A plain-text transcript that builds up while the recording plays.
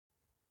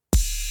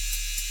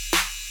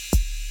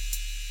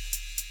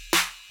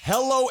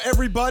Hello,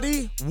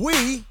 everybody.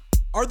 We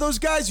are those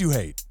guys you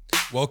hate.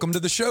 Welcome to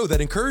the show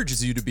that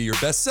encourages you to be your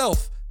best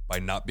self by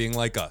not being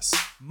like us.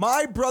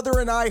 My brother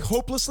and I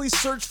hopelessly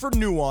search for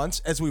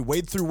nuance as we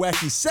wade through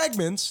wacky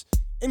segments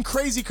and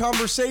crazy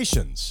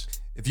conversations.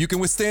 If you can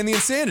withstand the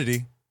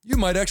insanity, you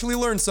might actually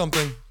learn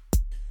something.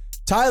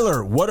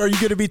 Tyler, what are you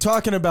going to be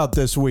talking about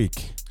this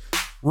week?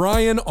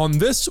 Ryan, on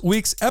this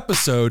week's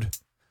episode,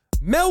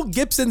 Mel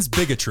Gibson's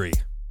bigotry,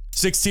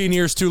 16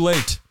 years too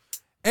late,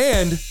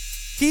 and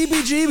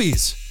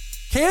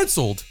heebie-jeebies,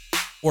 canceled,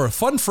 or a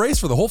fun phrase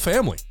for the whole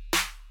family.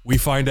 We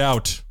find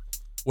out.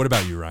 What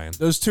about you, Ryan?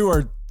 Those two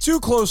are too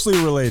closely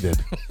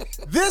related.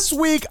 This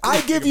week,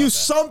 I give you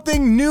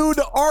something new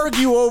to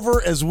argue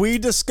over as we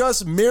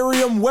discuss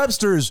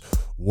Merriam-Webster's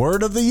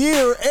Word of the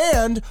Year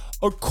and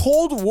a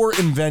Cold War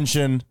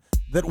invention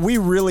that we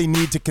really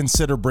need to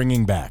consider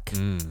bringing back.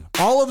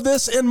 All of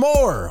this and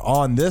more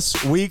on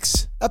this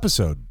week's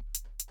episode.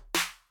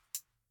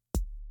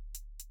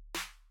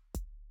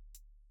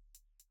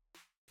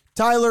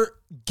 Tyler,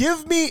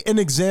 give me an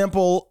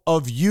example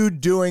of you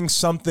doing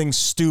something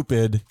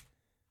stupid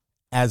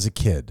as a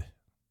kid.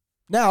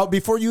 Now,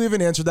 before you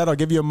even answer that, I'll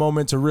give you a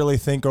moment to really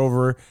think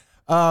over.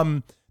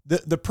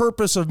 The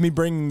purpose of me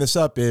bringing this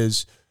up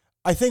is,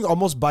 I think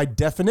almost by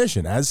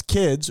definition, as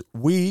kids,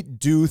 we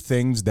do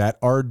things that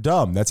are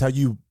dumb. That's how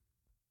you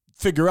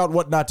figure out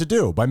what not to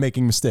do, by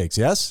making mistakes,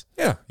 yes?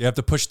 Yeah, you have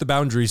to push the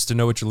boundaries to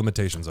know what your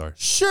limitations are.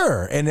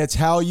 Sure, and it's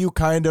how you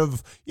kind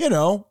of,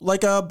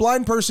 like a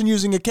blind person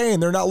using a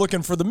cane, they're not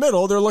looking for the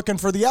middle, they're looking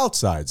for the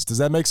outsides. Does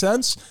that make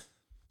sense?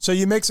 So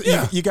you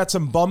you got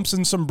some bumps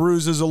and some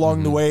bruises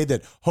along the way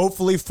that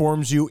hopefully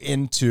forms you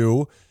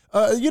into,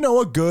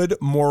 a good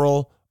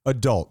moral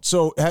adult.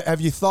 So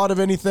have you thought of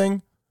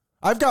anything?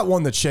 I've got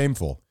one that's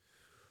shameful.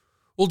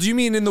 Well, do you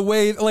mean in the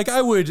way, like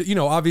I would,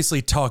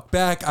 obviously talk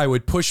back. I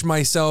would push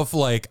myself,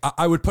 like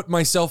I would put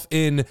myself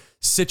in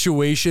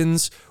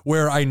situations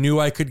where I knew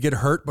I could get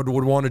hurt, but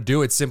would want to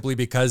do it simply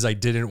because I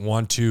didn't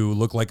want to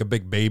look like a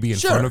big baby in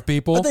front of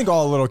people. I think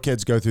all little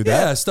kids go through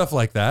that. Yeah, stuff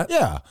like that.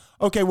 Yeah.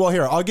 Okay, well,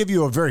 here, I'll give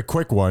you a very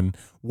quick one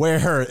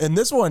and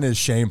this one is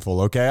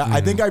shameful, okay?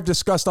 I think I've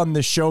discussed on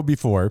this show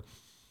before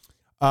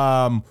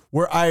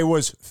where I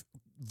was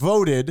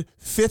voted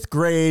 5th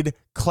grade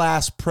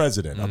class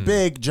president, a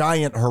big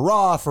giant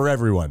hurrah for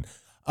everyone.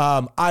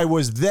 I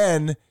was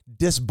then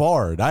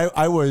disbarred.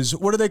 I was,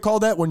 what do they call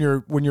that when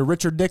you're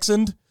Richard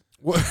Nixon?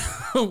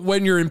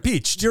 When you're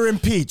impeached. You're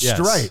impeached, yes.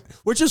 Right?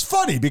 Which is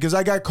funny because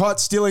I got caught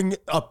stealing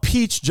a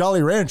peach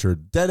Jolly Rancher,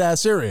 dead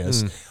ass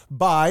serious,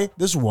 by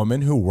this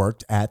woman who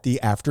worked at the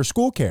after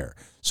school care.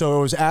 So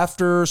it was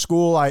after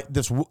school.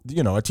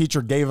 A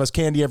teacher gave us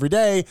candy every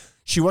day.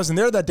 She wasn't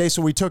there that day,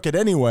 so we took it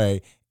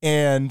anyway,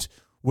 and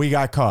we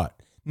got caught.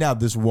 Now,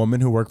 this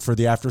woman who worked for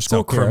the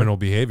after-school care. Criminal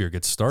behavior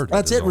gets started.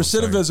 That's it.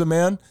 Recidivism,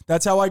 man.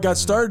 That's how I got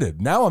started.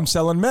 Now I'm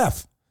selling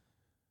meth.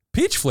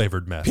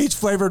 Peach-flavored meth.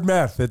 Peach-flavored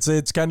meth.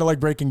 It's kind of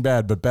like Breaking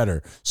Bad, but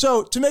better.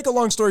 So to make a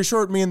long story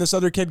short, me and this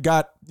other kid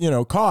got,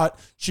 caught.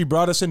 She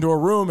brought us into a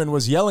room and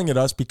was yelling at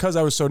us because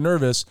I was so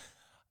nervous.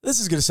 This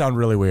is going to sound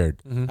really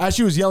weird. As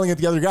she was yelling at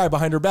the other guy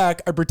behind her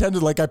back, I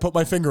pretended like I put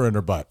my finger in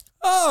her butt.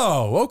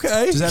 Oh,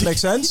 okay. Does that make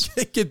sense?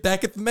 Get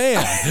back at the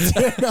man.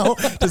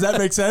 Does that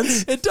make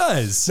sense? It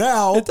does.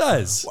 Now, it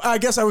does. I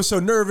guess I was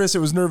so nervous. It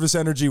was nervous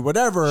energy,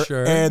 whatever.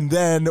 Sure. And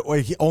then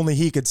only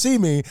he could see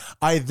me.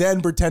 I then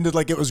pretended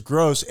like it was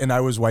gross and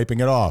I was wiping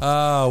it off.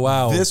 Oh,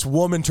 wow. This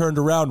woman turned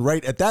around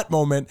right at that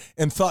moment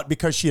and thought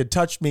because she had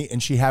touched me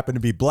and she happened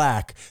to be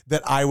black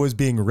that I was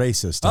being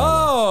racist.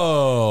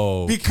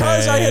 Oh, okay.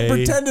 Because I had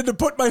pretended to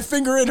put my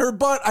finger in her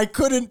butt, I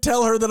couldn't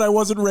tell her that I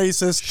wasn't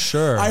racist.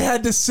 Sure. I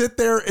had to sit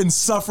there and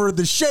suffer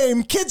the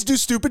shame. Kids do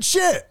stupid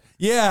shit.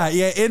 Yeah.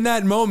 In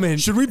that moment.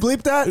 Should we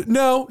bleep that?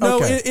 No.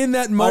 Okay. In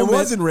that moment. I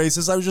wasn't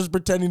racist. I was just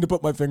pretending to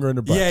put my finger in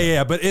her butt.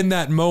 Yeah. But in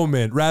that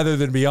moment, rather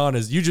than be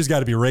honest, you just got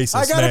to be racist.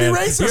 I got to be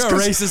racist. You're a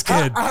racist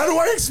kid. How do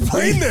I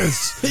explain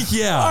this?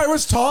 Yeah. I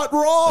was taught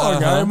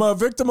wrong. I'm a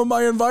victim of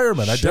my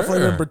environment. Sure. I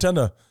definitely didn't pretend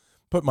to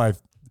put my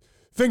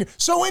finger.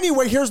 So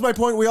anyway, here's my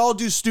point. We all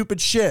do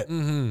stupid shit.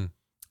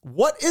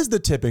 What is the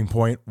tipping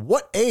point?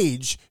 What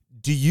age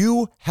do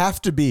you have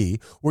to be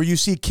where you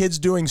see kids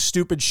doing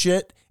stupid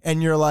shit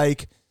and you're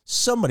like,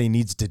 somebody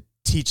needs to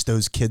teach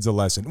those kids a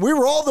lesson? We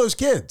were all those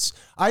kids.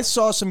 I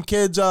saw some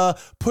kids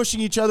pushing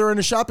each other in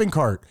a shopping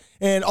cart.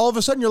 And all of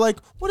a sudden you're like,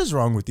 what is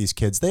wrong with these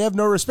kids? They have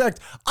no respect.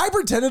 I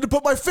pretended to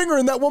put my finger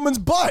in that woman's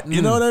butt.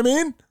 You know what I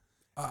mean?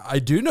 I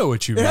do know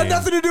what you mean. It had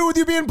nothing to do with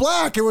you being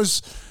black. It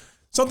was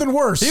something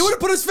worse. He would have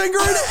put his finger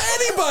in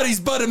anybody's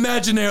butt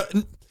imaginary.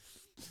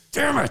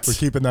 Damn it. We're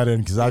keeping that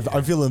in because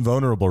I'm feeling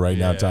vulnerable right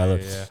now,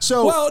 Tyler. Yeah.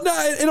 So, well,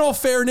 no, in all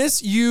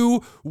fairness,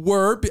 you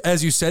were,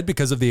 as you said,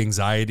 because of the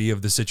anxiety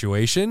of the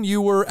situation,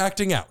 you were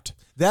acting out.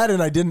 That and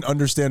I didn't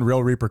understand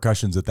real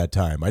repercussions at that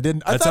time. I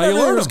thought how you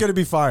everything learn was them. going to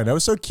be fine. I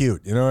was so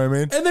cute. You know what I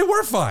mean? And they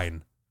were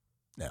fine.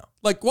 now.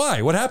 Like,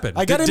 why? What happened?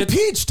 I got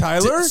impeached,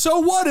 Tyler. So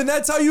what? And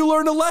that's how you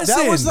learn a lesson.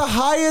 That was the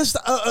highest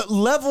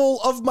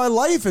level of my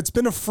life. It's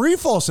been a free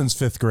fall since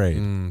 5th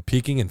grade.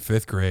 Peaking in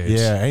 5th grade.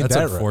 Yeah, ain't that's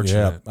that right?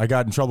 unfortunate. Yeah, I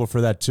got in trouble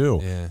for that too.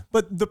 Yeah.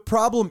 But the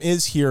problem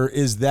is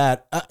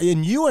that,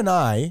 and you and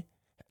I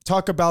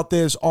talk about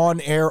this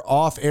on air,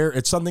 off air.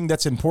 It's something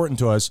that's important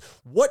to us.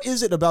 What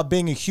is it about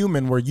being a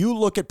human where you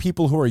look at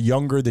people who are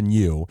younger than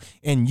you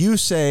and you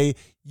say,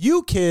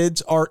 you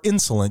kids are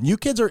insolent. You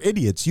kids are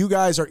idiots. You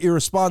guys are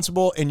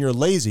irresponsible and you're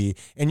lazy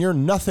and you're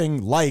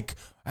nothing like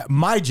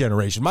my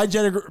generation. My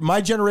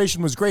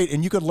generation was great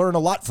and you could learn a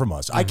lot from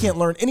us. I can't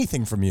learn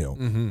anything from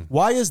you.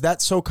 Why is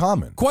that so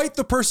common? Quite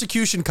the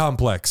persecution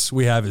complex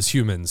we have as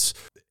humans.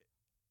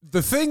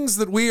 The things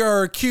that we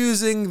are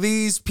accusing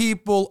these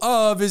people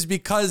of is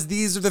because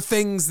these are the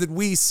things that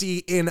we see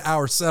in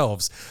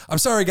ourselves. I'm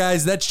sorry,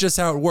 guys, that's just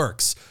how it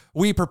works.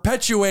 We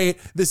perpetuate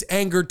this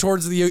anger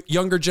towards the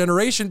younger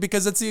generation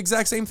because it's the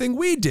exact same thing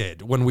we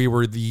did when we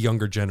were the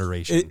younger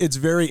generation. It's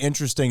very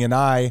interesting, and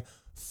I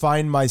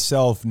find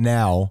myself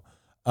now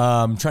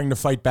trying to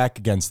fight back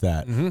against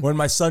that. When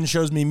my son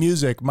shows me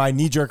music, my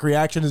knee-jerk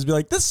reaction is to be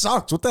like, this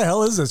sucks. What the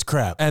hell is this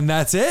crap? And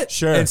that's it.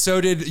 Sure. And so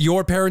did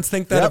your parents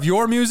think that of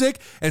your music,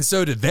 and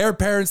so did their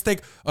parents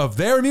think of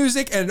their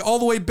music, and all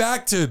the way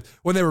back to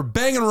when they were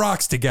banging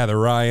rocks together,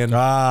 Ryan.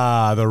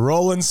 Ah, the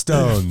Rolling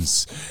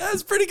Stones.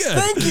 That's pretty good.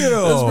 Thank you.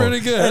 That's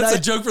pretty good. That's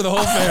a joke for the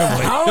whole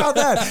family. How about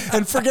that?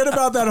 And forget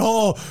about that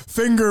whole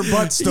finger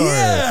butt story.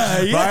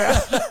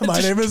 Yeah.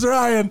 My name is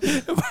Ryan.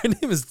 My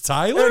name is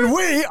Tyler. And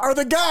we are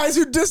the guys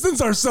who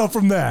distance ourselves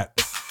from that.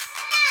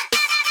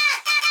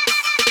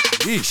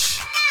 Yeesh.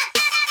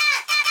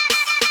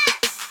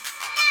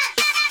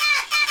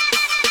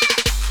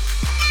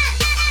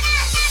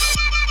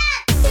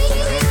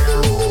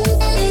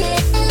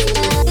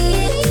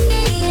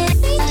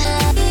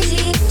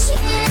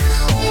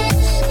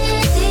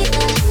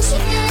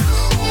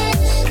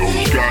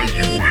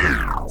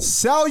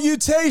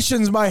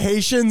 Salutations, my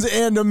Haitians,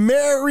 and a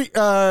merry,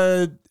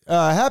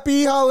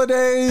 happy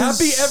holidays.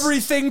 Happy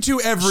everything to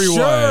everyone.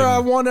 Sure, I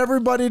want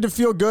everybody to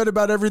feel good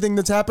about everything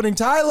that's happening.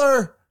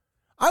 Tyler,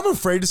 I'm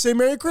afraid to say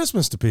Merry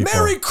Christmas to people.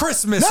 Merry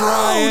Christmas,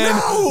 Ryan.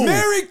 No.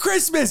 Merry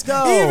Christmas.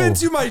 No. Even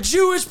to my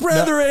Jewish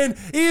brethren,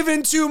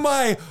 even to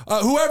my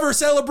whoever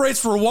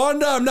celebrates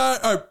Rwanda. I'm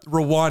not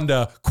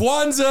Rwanda.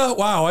 Kwanzaa.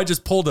 Wow, I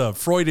just pulled a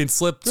Freudian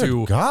slip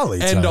to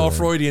golly, end all Tyler.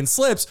 Freudian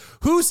slips.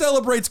 Who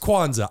celebrates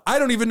Kwanzaa? I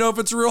don't even know if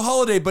it's a real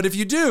holiday, but if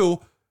you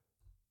do,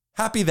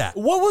 happy that.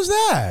 What was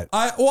that?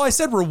 I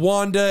said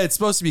Rwanda. It's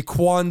supposed to be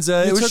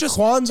Kwanzaa. It was just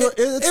Kwanzaa.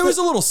 It was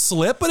a little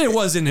slip, but it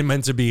wasn't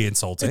meant to be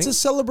insulting. It's a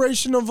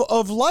celebration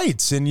of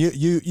lights, and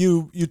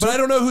you. But I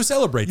don't know who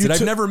celebrates it.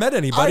 I've never met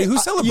anybody who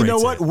celebrates it. You know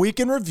what? Week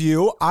in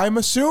review. I'm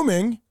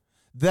assuming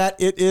that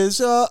it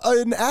is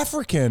an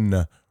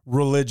African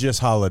religious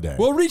holiday.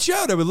 Well, reach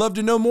out. I would love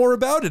to know more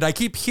about it. I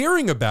keep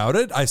hearing about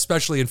it,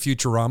 especially in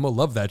Futurama.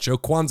 Love that show,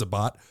 Kwanzaa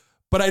Bot.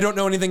 But I don't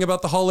know anything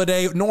about the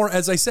holiday, nor,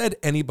 as I said,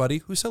 anybody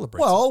who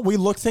celebrates it. Well, we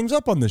look things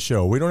up on the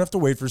show. We don't have to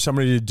wait for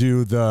somebody to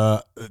do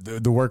the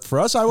work for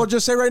us. I will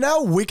just say right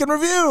now, week in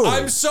review.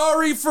 I'm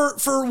sorry for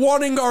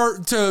wanting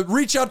to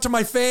reach out to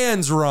my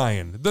fans,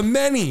 Ryan. The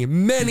many,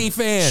 many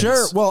fans.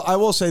 Sure. Well, I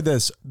will say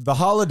this. The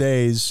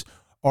holidays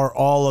are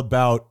all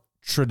about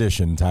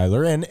tradition,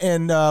 Tyler.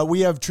 And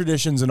we have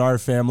traditions in our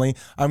family.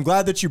 I'm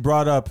glad that you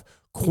brought up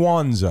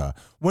Kwanzaa.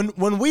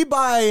 When we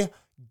buy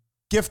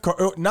gift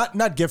card,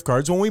 not gift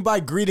cards, when we buy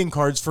greeting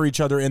cards for each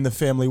other in the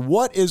family,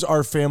 what is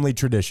our family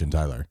tradition,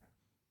 Tyler?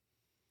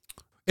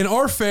 In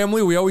our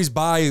family, we always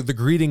buy the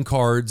greeting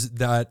cards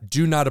that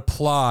do not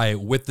apply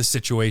with the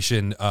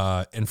situation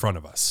in front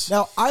of us.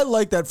 Now, I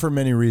like that for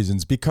many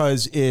reasons,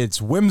 because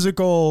it's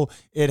whimsical,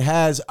 it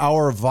has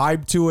our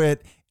vibe to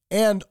it,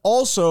 and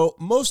also,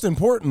 most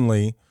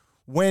importantly,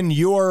 when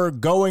you're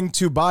going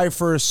to buy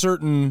for a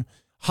certain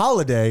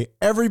holiday,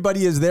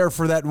 everybody is there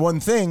for that one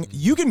thing.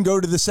 You can go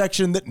to the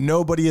section that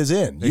nobody is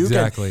in.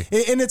 Exactly.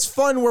 And it's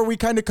fun where we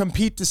kind of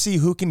compete to see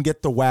who can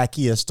get the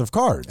wackiest of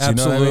cards.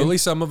 Absolutely. You know what I mean?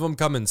 Some of them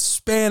come in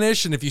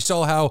Spanish, and if you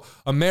saw how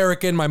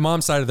American my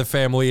mom's side of the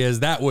family is,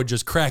 that would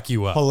just crack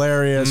you up.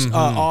 Hilarious.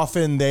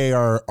 Often they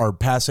are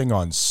passing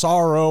on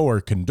sorrow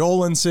or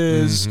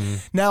condolences.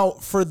 Now,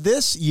 for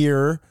this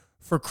year,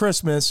 for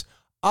Christmas,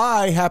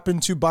 I happen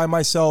to buy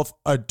myself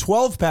a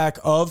 12-pack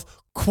of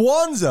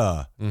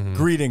Kwanzaa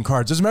greeting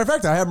cards. As a matter of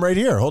fact, I have them right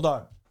here. Hold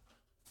on.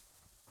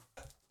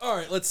 All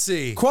right, let's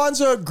see.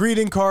 Kwanzaa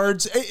greeting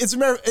cards. It's a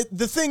matter.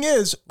 The thing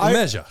is,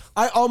 Measure.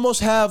 I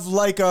almost have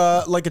like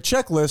a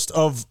checklist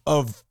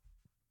of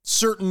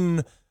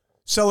certain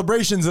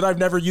celebrations that I've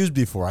never used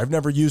before. I've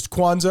never used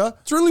Kwanzaa.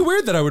 It's really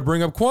weird that I would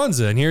bring up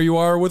Kwanzaa, and here you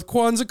are with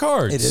Kwanzaa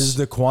cards. It is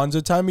the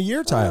Kwanzaa time of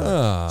year,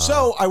 Tyler.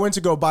 So I went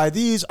to go buy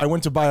these. I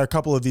went to buy a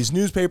couple of these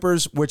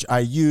newspapers, which I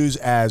use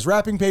as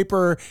wrapping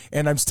paper,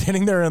 and I'm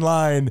standing there in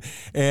line,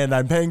 and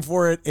I'm paying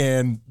for it,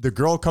 and the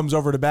girl comes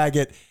over to bag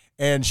it,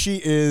 and she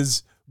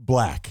is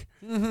black.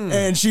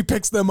 And she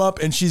picks them up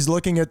and she's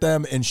looking at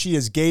them and she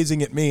is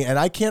gazing at me and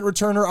I can't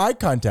return her eye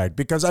contact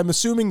because I'm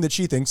assuming that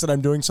she thinks that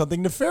I'm doing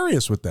something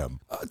nefarious with them.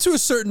 To a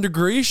certain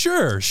degree,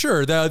 sure.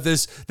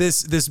 This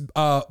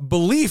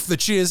belief that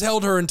she has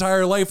held her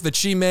entire life that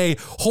she may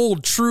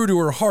hold true to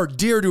her heart,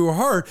 dear to her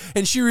heart,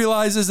 and she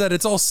realizes that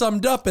it's all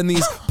summed up in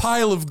these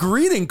pile of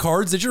greeting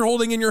cards that you're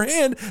holding in your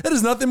hand. That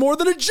is nothing more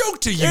than a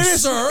joke to you,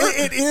 sir.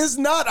 It is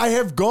not. I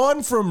have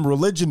gone from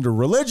religion to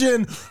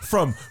religion,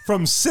 from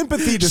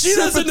sympathy to She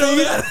sympathy. doesn't know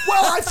that.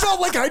 Well, I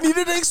felt like I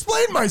needed to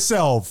explain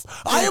myself.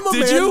 I am a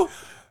man. Did you?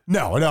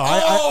 No.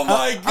 Oh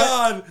my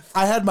God.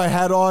 I had my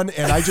hat on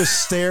and I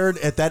just stared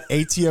at that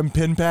ATM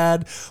pin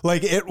pad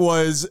like it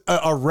was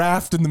a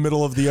raft in the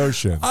middle of the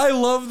ocean. I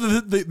love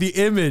the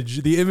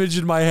image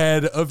in my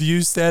head of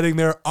you standing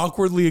there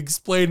awkwardly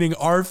explaining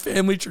our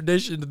family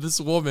tradition to this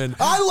woman.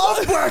 I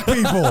love black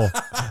people.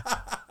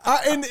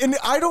 And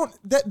I don't,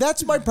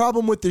 that's my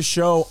problem with this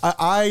show.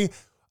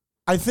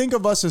 I think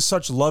of us as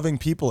such loving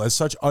people, as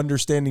such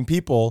understanding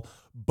people,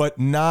 but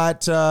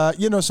not,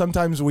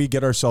 sometimes we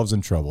get ourselves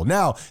in trouble.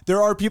 Now,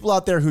 there are people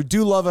out there who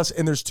do love us,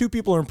 and there's two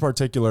people in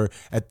particular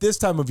at this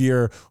time of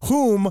year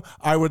whom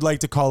I would like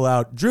to call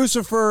out.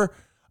 Drucifer,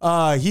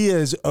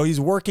 he's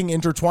working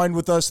intertwined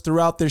with us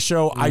throughout this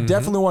show. Mm-hmm. I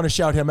definitely want to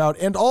shout him out.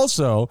 And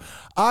also,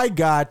 I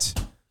got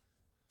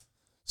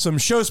some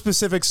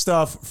show-specific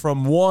stuff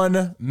from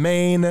one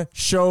main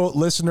show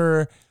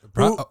listener,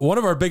 one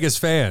of our biggest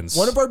fans.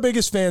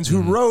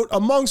 Who wrote,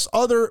 amongst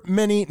other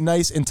many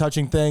nice and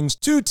touching things,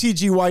 to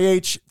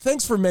TGYH,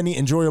 thanks for many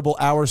enjoyable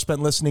hours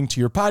spent listening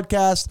to your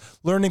podcast,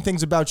 learning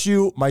things about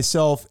you,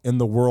 myself, and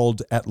the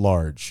world at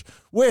large.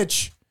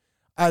 Which,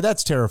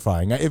 that's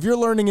terrifying. If you're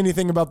learning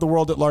anything about the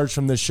world at large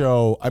from this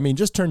show, I mean,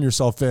 just turn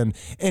yourself in.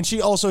 And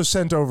she also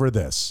sent over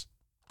this.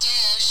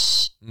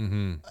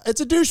 Mm-hmm.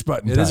 It's a douche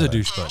button. It is a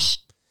douche button.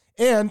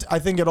 And I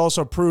think it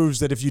also proves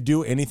that if you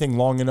do anything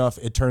long enough,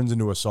 it turns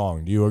into a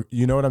song. Do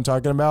you know what I'm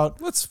talking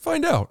about? Let's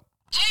find out.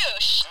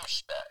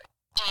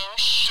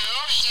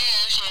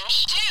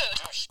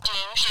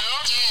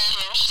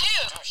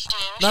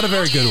 Not a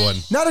very good one.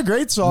 Not a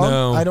great song.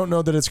 No. I don't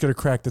know that it's going to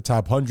crack the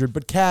top 100,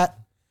 but Kat,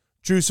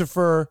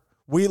 Drucifer,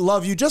 we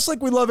love you just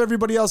like we love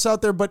everybody else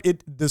out there, but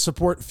the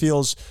support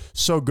feels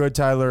so good,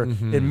 Tyler.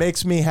 Mm-hmm. It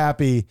makes me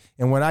happy.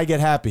 And when I get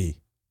happy,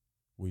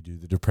 we do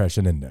the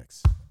Depression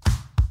Index.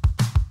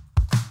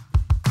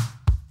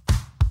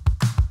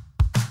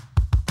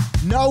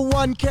 No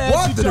one cares.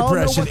 What the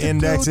Depression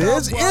Index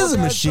is a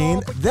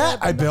machine that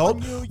I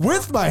built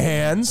with my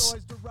hands.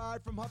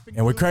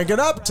 And we crank it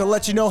up to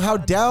let you know how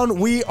down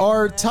we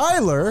are.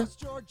 Tyler,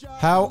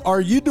 how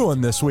are you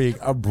doing this week,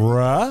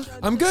 bruh?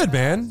 I'm good,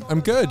 man. I'm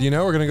good. We're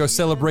going to go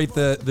celebrate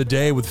the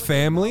day with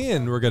family,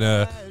 and we're going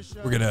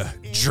to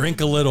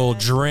drink a little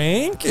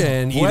drink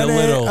and eat a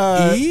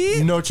little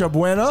eat. Noche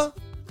buena.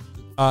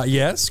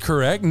 Yes,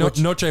 correct.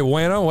 Noche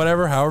buena,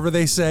 whatever, however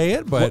they say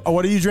it. But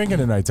what are you drinking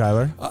tonight,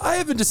 Tyler? I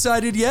haven't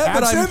decided yet.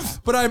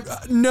 Absinthe? But I'm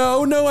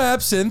no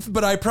absinthe.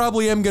 But I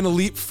probably am going to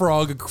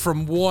leapfrog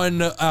from one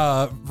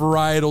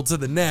varietal to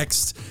the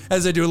next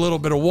as I do a little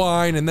bit of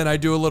wine and then I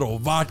do a little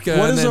vodka.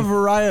 What is a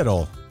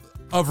varietal?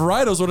 A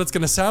varietal is what it's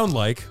going to sound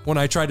like when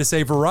I try to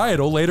say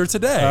varietal later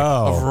today.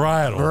 Oh, a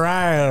varietal.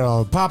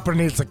 Varietal. Papa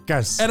needs a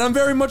kiss. And I'm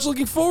very much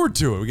looking forward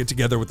to it. We get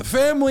together with the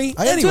family.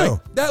 I am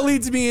too. That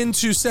leads me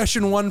into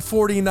session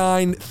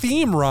 149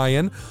 theme,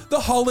 Ryan,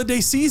 the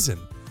holiday season.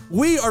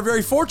 We are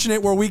very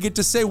fortunate where we get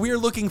to say we are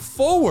looking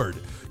forward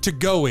to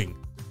going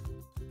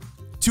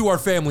to our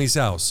family's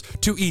house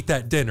to eat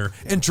that dinner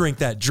and drink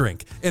that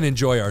drink and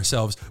enjoy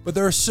ourselves. But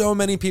there are so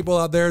many people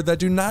out there that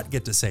do not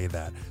get to say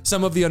that.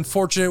 Some of the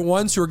unfortunate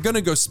ones who are going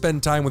to go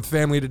spend time with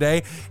family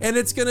today, and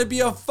it's going to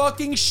be a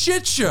fucking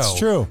shit show. It's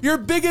true. Your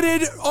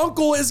bigoted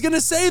uncle is going to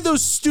say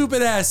those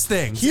stupid ass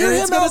things. Hear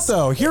him out,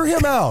 though. Hear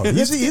him out.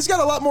 He's got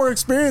a lot more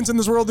experience in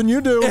this world than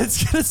you do.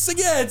 It's going to say,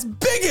 yeah, it's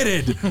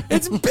bigoted.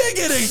 It's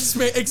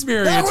bigoted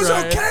experience. That was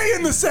right? okay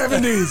in the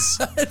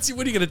 70s.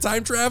 What are you going to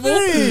time travel?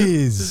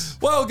 Please.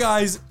 Well,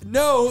 guys,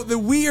 know that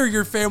we are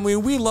your family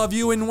and we love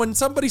you. And when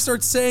somebody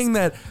starts saying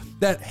that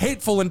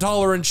hateful,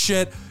 intolerant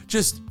shit,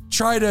 just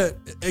try to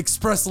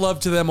express love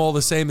to them all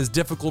the same, as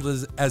difficult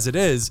as it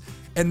is.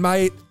 And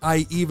might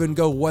I even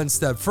go one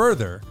step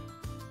further?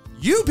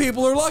 You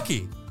people are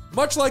lucky,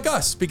 much like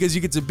us, because you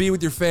get to be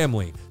with your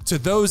family. To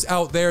those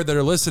out there that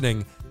are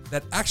listening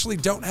that actually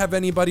don't have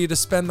anybody to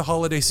spend the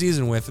holiday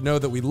season with, know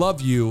that we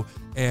love you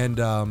and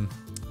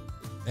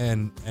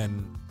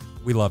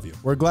we love you.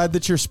 We're glad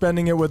that you're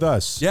spending it with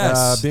us.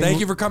 Yes, thank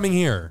you for coming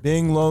here.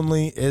 Being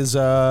lonely is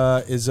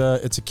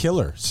it's a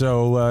killer.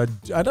 So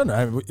I don't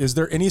know. Is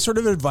there any sort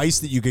of advice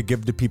that you could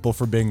give to people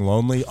for being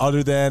lonely,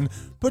 other than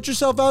put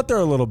yourself out there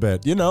a little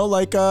bit?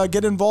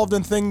 Get involved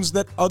in things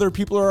that other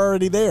people are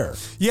already there.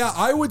 Yeah,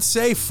 I would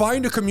say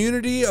find a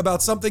community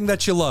about something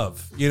that you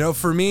love.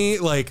 For me,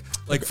 like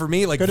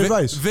good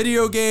advice.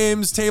 Video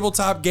games,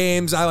 tabletop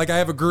games. I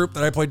have a group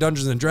that I play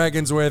Dungeons and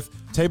Dragons with.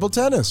 Table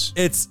tennis.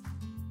 It's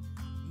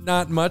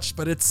not much,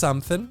 but it's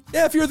something.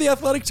 Yeah, if you're the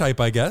athletic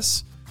type, I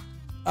guess.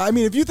 I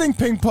mean, if you think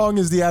ping pong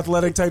is the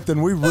athletic type,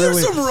 then we really...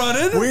 There's some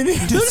running. We need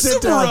to There's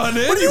sit some down.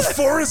 running. What are you,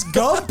 Forrest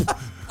Gump?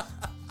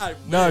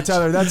 No,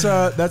 Tyler,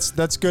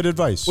 that's good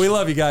advice. We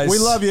love you guys. We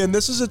love you, and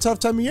this is a tough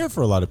time of year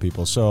for a lot of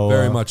people. So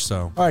Very much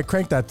so. All right,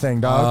 crank that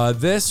thing, dog.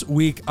 This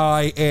week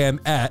I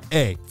am at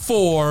a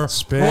 4.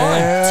 Spin 1,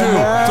 2, 3,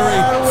 4.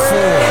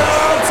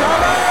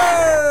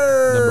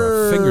 Tyler!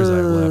 Number of fingers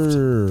I've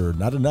left.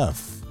 Not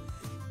enough.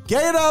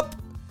 Get it up,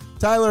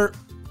 Tyler.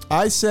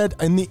 I said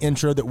in the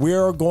intro that we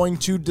are going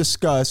to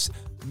discuss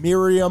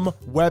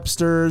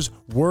Merriam-Webster's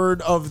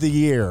Word of the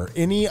Year.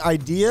 Any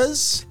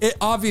ideas? It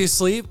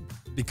obviously,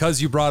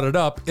 because you brought it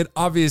up, it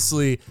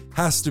obviously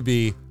has to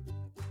be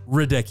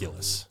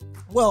ridiculous.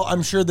 Well,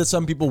 I'm sure that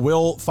some people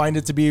will find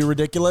it to be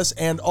ridiculous.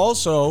 And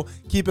also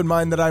keep in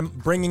mind that I'm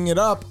bringing it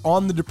up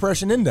on the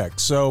Depression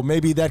Index. So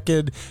maybe that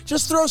could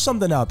just throw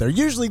something out there.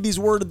 Usually these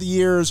Word of the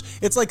Years,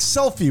 it's like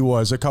selfie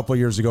was a couple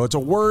years ago. It's a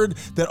word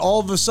that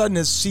all of a sudden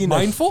has seen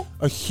Mindful?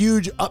 a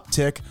huge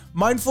uptick.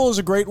 Mindful is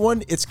a great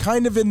one. It's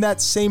kind of in that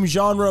same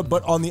genre,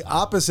 but on the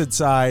opposite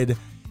side,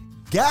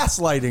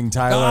 gaslighting,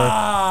 Tyler.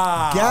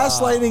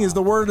 Gaslighting is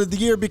the word of the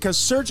year because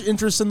search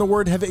interests in the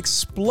word have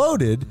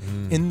exploded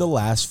in the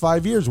last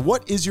 5 years.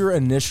 What is your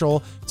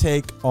initial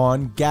take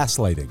on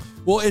gaslighting?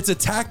 Well, it's a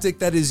tactic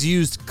that is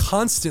used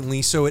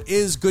constantly, so it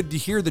is good to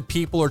hear that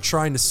people are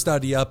trying to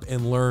study up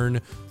and learn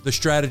the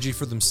strategy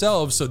for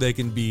themselves so they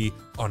can be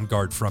on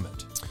guard from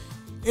it.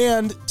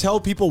 And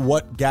tell people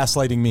what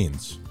gaslighting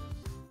means.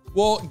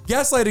 Well,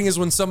 gaslighting is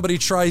when somebody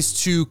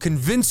tries to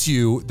convince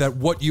you that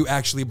what you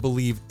actually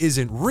believe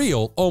isn't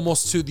real,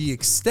 almost to the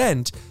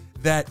extent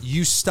that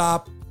you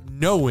stop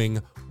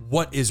knowing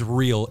what is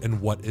real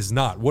and what is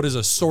not. What is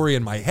a story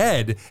in my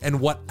head and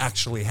what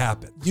actually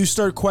happened? You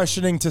start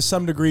questioning to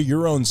some degree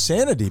your own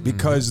sanity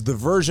because the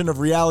version of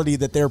reality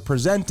that they're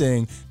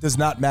presenting does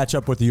not match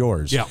up with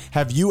yours. Yeah.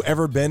 Have you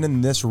ever been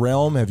in this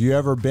realm? Have you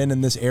ever been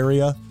in this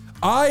area?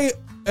 I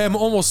am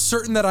almost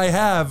certain that I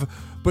have,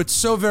 but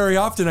so very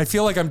often I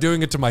feel like I'm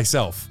doing it to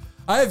myself.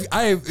 I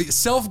have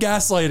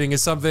self-gaslighting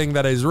is something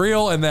that is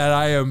real and that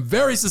I am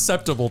very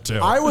susceptible to.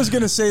 I was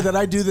going to say that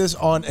I do this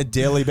on a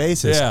daily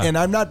basis, Yeah. and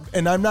I'm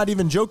not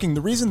even joking.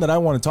 The reason that I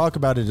want to talk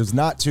about it is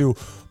not to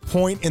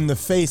point in the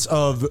face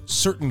of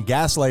certain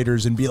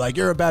gaslighters and be like,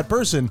 you're a bad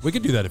person. We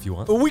could do that if you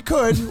want. We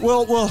could.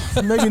 Well,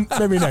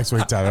 maybe next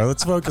week, Tyler.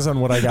 Let's focus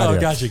on what I got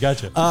here.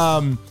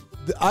 Gotcha.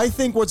 I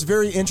think what's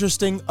very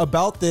interesting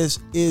about this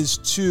is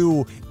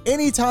to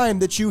anytime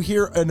that you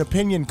hear an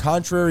opinion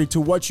contrary to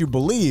what you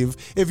believe,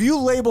 if you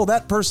label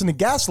that person a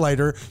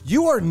gaslighter,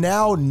 you are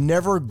now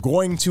never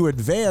going to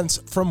advance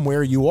from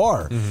where you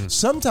are.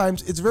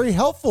 Sometimes it's very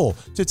helpful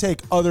to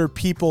take other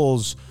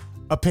people's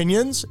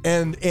opinions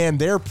and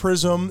their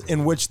prism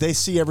in which they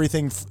see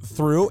everything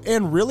through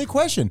and really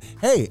question,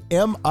 hey,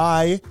 am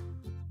I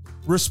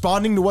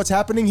responding to what's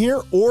happening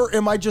here, or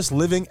am I just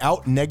living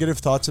out negative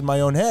thoughts in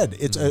my own head?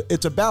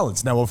 It's a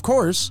balance. Now, of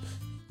course,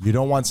 you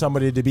don't want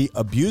somebody to be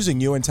abusing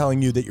you and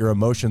telling you that your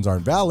emotions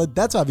aren't valid.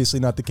 That's obviously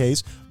not the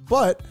case,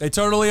 but They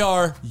totally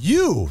are.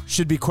 you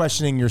should be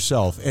questioning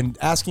yourself and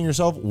asking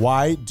yourself,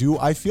 why do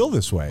I feel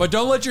this way? But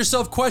don't let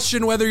yourself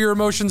question whether your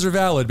emotions are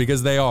valid,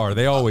 because they are.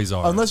 They always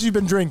are. Unless you've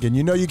been drinking.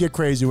 You know you get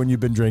crazy when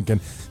you've been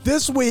drinking.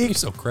 This week, You're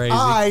so crazy.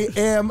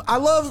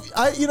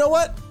 you know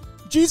what?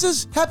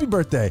 Jesus, happy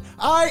birthday.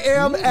 I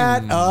am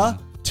at a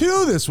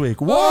 2 this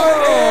week. What?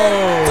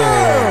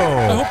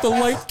 I hope the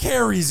light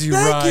carries you,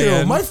 Thank Ryan.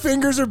 you. My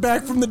fingers are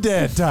back from the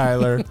dead,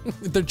 Tyler.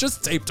 They're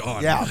just taped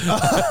on. Yeah.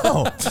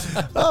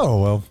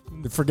 Oh, well,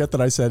 forget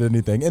that I said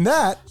anything. And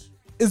that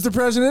is the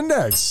Depression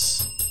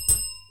Index.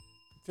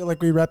 I feel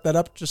like we wrapped that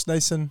up just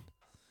nice and...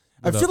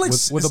 I feel like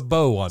with a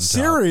bow on top.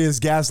 Siri is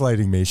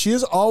gaslighting me. She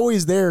is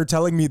always there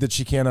telling me that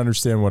she can't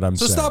understand what I'm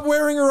So saying. stop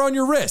wearing her on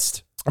your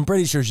wrist. I'm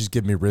pretty sure she's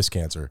giving me wrist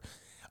cancer.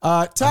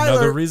 Tyler,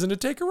 Another reason to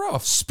take her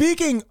off.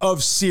 speaking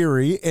of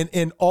Siri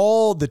and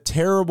all the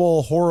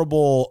terrible,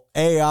 horrible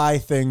AI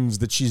things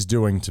that she's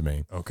doing to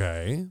me,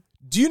 Okay.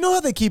 do you know how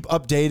they keep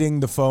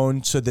updating the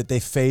phone so that they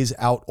phase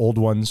out old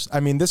ones?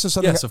 I mean, this is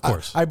something... Yes, of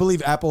course. I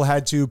believe Apple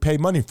had to pay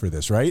money for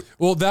this, right?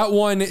 Well, that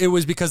one, it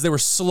was because they were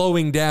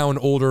slowing down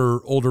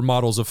older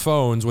models of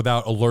phones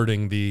without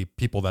alerting the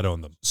people that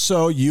own them.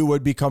 So you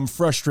would become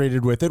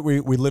frustrated with it.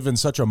 We live in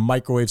such a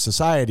microwave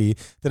society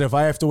that if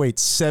I have to wait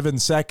 7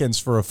 seconds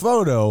for a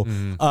photo,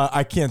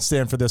 I can't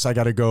stand for this. I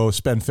got to go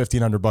spend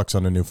 $1,500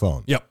 on a new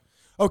phone. Yep.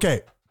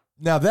 Okay,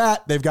 now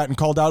that they've gotten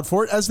called out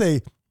for it, as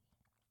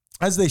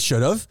they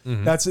should have.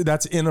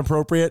 That's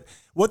inappropriate.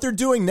 What they're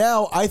doing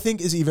now, I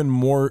think, is even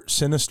more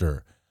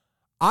sinister.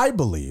 I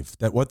believe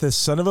that what this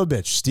son of a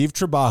bitch, Steve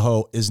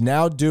Trabajo, is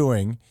now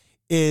doing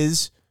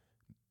is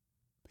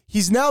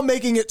he's now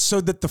making it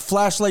so that the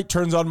flashlight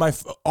turns on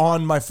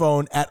my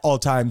phone at all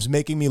times,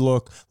 making me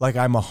look like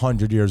I'm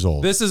 100 years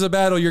old. This is a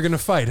battle you're going to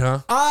fight, huh?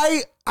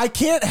 I I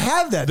can't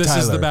have that, This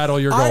is Tyler. the battle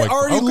you're I going for.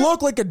 already Okay.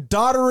 look like a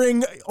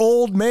doddering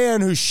old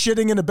man who's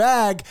shitting in a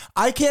bag.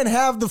 I can't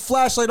have the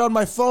flashlight on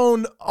my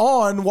phone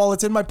on while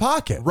it's in my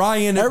pocket.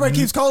 Ryan, Everybody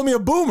keeps calling me a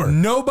boomer.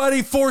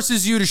 Nobody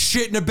forces you to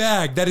shit in a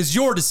bag. That is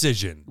your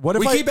decision. What if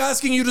we I- keep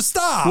asking you to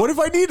stop? What if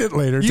I need it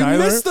later, you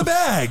Tyler? missed the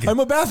bag? I'm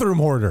a bathroom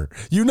hoarder.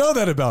 You know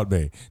that about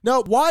me.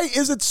 Now, why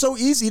is it so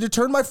easy to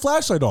turn my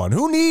flashlight on?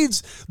 Who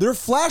needs their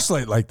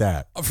flashlight like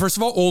that? First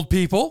of all, old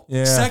people.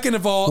 Yeah. Second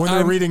of all, When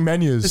they're reading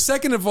menus.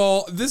 Second of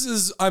all,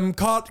 I'm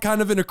caught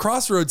kind of in a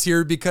crossroads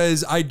here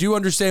because I do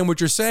understand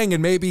what you're saying,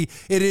 and maybe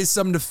it is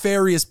some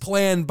nefarious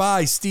plan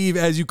by Steve,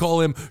 as you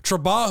call him,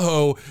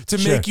 Trabajo, to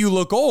Sure. make you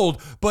look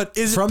old. But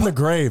is From it the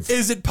grave.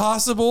 Is it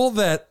possible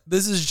that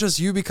this is just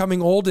you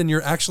becoming old and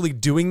you're actually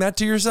doing that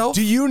to yourself?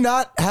 Do you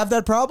not have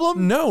that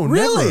problem? No,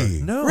 really?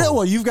 never. No. Real?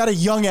 Well, you've got a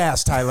young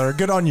ass, Tyler.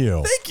 Good on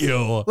you. Thank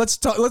you. Let's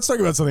talk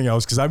about something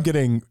else because I'm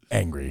getting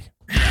angry.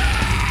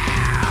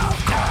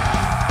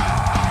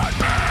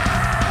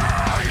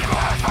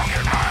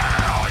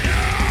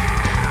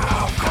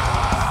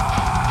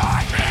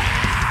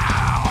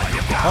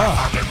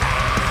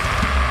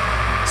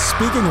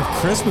 Speaking of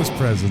Christmas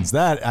presents,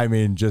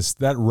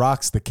 that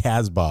rocks the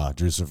Casbah,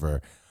 Drucifer.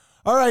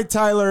 All right,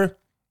 Tyler.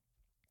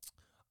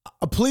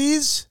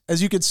 Please,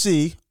 as you can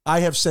see,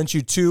 I have sent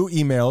you 2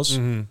 emails.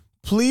 Mm-hmm.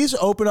 Please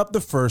open up the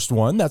first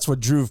one. That's what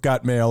Drew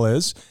Got Mail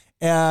is.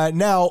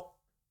 Now,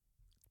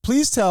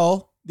 please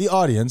tell the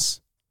audience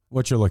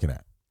what you're looking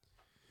at.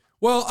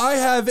 Well, I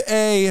have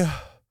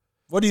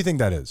What do you think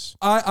that is?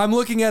 I'm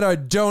looking at a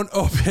don't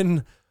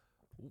open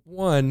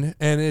one,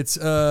 and it's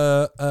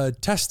a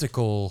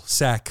testicle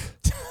sack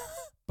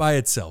by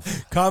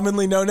itself.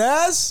 Commonly known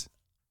as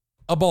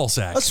A ball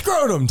sack. a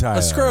scrotum, Tyler.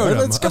 A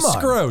scrotum. Come A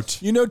on.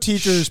 scrote. You know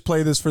teachers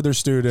play this for their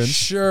students.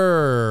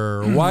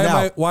 Sure.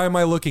 Why am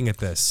I looking at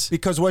this?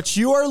 Because what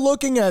you are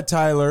looking at,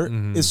 Tyler,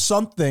 is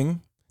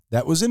something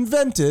that was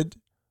invented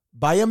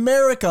by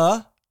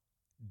America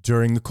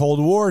during the Cold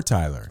War,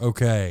 Tyler.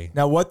 Okay.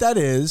 Now, what that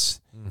is,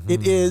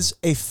 it is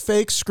a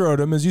fake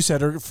scrotum, as you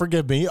said, or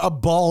forgive me, a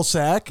ball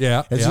sack,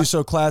 Yeah, as yeah. you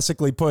so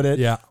classically put it,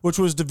 Yeah. which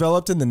was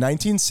developed in the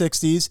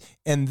 1960s.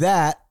 And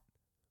that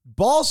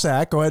ball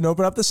sack, go ahead and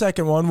open up the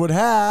second one, would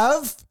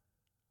have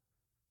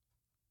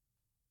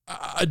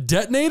A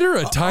detonator?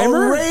 A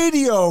timer? a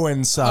radio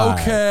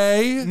inside.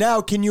 Okay. Now,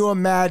 can you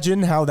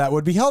imagine how that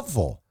would be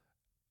helpful?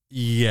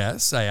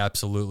 Yes, I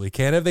absolutely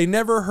can. Have they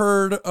never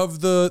heard of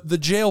the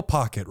jail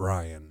pocket,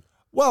 Ryan?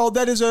 Well,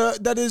 that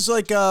is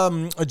like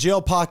a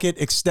jail pocket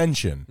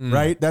extension,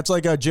 right? That's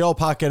like a jail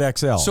pocket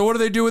XL. So what do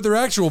they do with their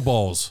actual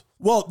balls?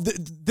 Well,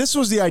 this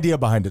was the idea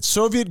behind it.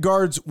 Soviet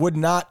guards would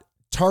not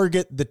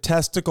target the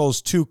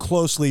testicles too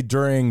closely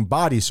during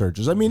body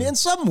searches. I mean, in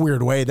some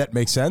weird way, that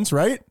makes sense,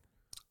 right?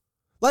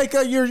 Like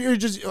you're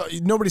just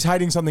nobody's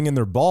hiding something in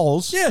their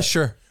balls. Yeah,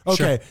 sure. Okay,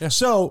 Sure. Yeah,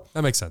 so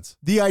that makes sense.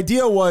 the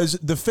idea was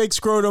the fake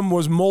scrotum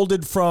was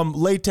molded from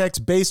latex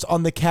based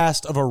on the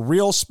cast of a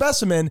real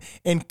specimen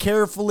and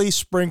carefully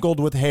sprinkled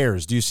with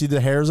hairs. Do you see the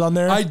hairs on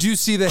there? I do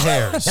see the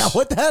hairs. Now,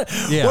 what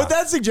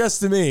that suggests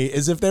to me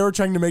is if they were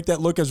trying to make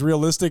that look as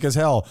realistic as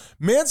hell,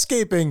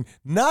 manscaping,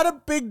 not a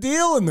big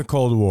deal in the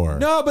Cold War.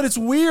 No, but it's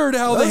weird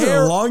how Those the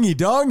hair are longy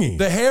dongy.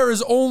 the hair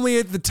is only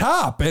at the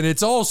top and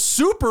it's all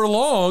super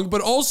long, but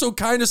also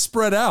kind of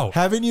spread out.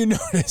 Haven't you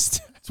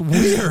noticed? It's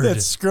weird.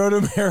 That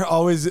scrotum hair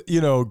always,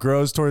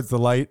 grows towards the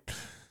light.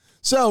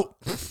 So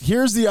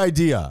here's the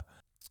idea.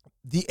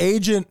 The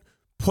agent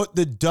put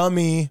the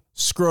dummy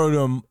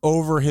scrotum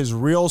over his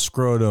real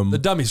scrotum. The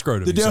dummy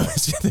scrotum. The you dummy,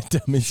 said. the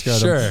dummy scrotum.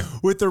 Sure.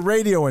 With the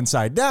radio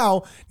inside.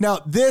 Now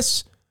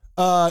this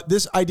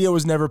idea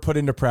was never put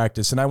into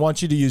practice, and I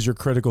want you to use your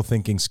critical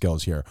thinking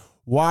skills here.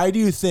 Why do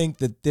you think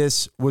that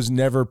this was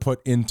never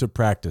put into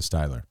practice,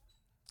 Tyler?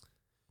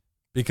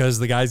 Because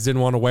the guys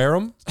didn't want to wear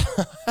them.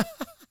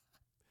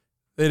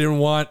 They didn't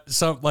want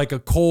like a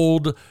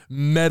cold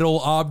metal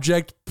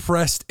object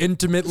pressed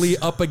intimately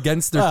up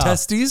against their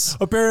testes.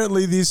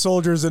 Apparently, these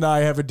soldiers and I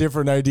have a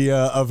different idea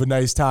of a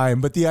nice time,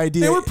 but the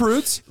idea... They were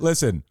prudes.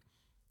 Listen,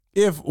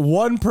 if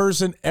one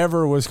person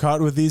ever was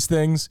caught with these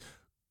things,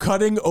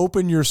 cutting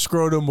open your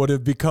scrotum would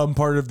have become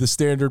part of the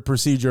standard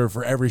procedure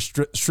for every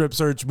strip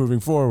search moving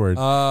forward.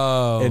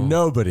 Oh. And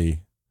nobody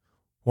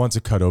wants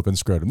a cut open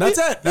scrotum. That's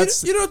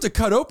it. You don't have to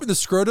cut open the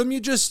scrotum. You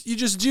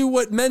just do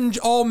what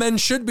all men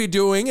should be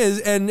doing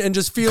and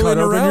just feel Cut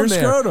it open around your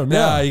there. scrotum,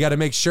 yeah. You got to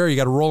make sure. You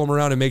got to roll them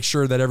around and make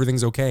sure that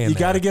everything's okay. You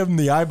got to give them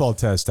the eyeball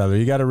test, Tyler.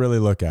 You got to really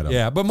look at them.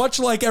 Yeah, but much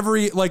like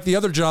the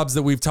other jobs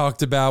that we've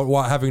talked about,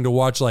 having to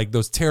watch like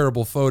those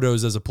terrible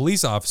photos as a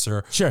police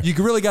officer, Sure. You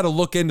really got to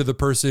look into the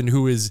person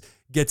who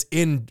gets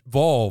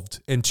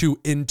involved and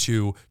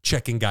into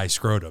checking guy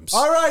scrotums.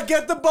 All right,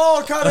 get the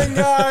ball cutting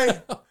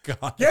guy.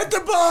 God. Get the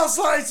ball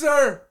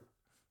slicer.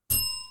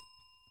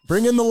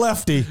 Bring in the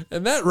lefty.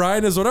 And that,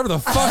 Ryan, is whatever the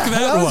fuck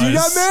that was. You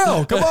got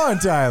mail. Come on,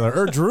 Tyler.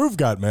 Or Drew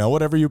got mail,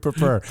 whatever you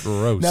prefer.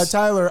 Gross. Now,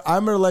 Tyler,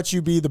 I'm going to let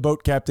you be the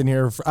boat captain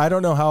here. I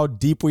don't know how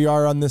deep we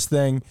are on this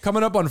thing.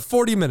 Coming up on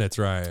 40 minutes,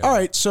 Ryan. All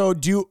right, so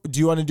do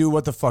you want to do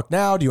what the fuck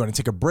now? Do you want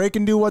to take a break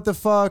and do what the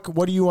fuck?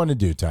 What do you want to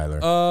do, Tyler?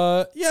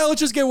 Yeah,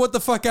 let's just get what the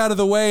fuck out of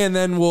the way, and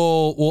then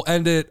we'll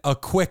end it a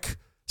quick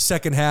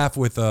second half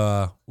with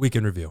a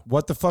weekend review.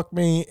 What the fuck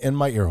me in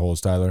my ear holes,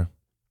 Tyler?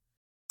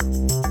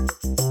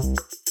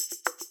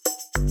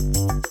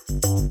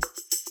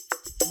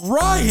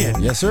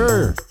 Ryan, Yes,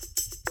 sir.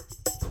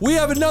 we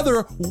have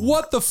another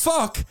what the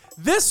fuck.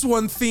 This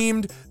one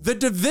themed the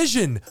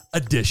Division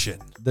Edition.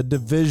 The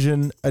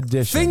Division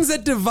Edition. Things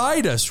that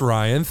divide us,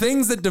 Ryan.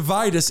 Things that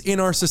divide us in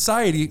our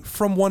society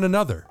from one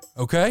another.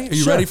 Okay? Are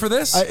you Sure. ready for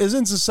this?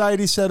 Isn't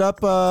society set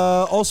up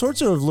all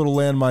sorts of little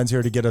landmines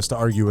here to get us to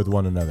argue with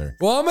one another?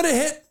 Well, I'm going to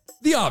hit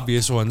the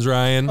obvious ones,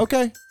 Ryan.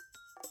 Okay,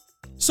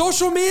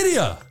 Social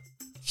media.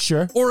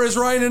 sure. Or as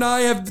Ryan and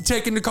I have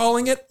taken to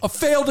calling it, a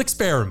failed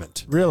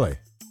experiment. Really?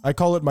 I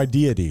call it my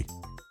deity.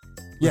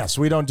 Yes,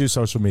 we don't do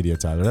social media,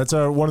 Tyler. That's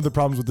one of the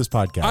problems with this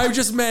podcast. I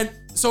just meant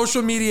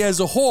social media as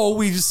a whole,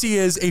 we see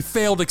as a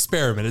failed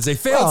experiment, as a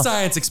failed Well,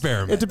 science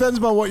experiment. It depends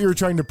on what you're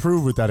trying to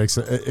prove with that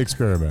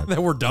experiment.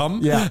 That we're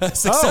dumb? Yeah.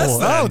 Success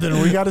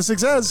then we got a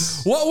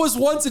success. What was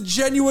once a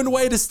genuine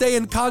way to stay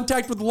in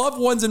contact with loved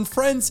ones and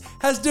friends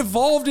has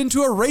devolved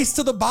into a race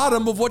to the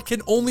bottom of what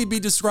can only be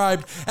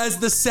described as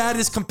the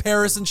saddest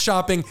comparison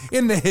shopping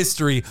in the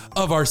history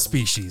of our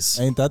species.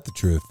 Ain't that the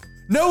truth?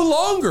 No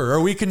longer are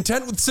we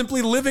content with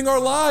simply living our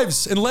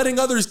lives and letting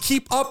others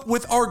keep up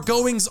with our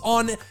goings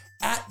on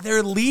at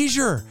their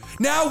leisure.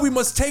 Now we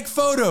must take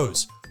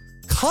photos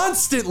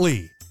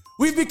constantly.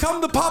 We've become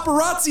the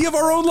paparazzi of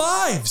our own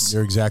lives.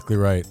 You're exactly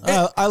right.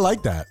 I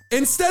like that.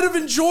 Instead of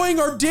enjoying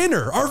our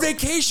dinner, our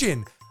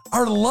vacation,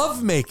 our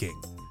lovemaking,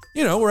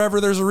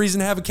 wherever there's a reason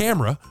to have a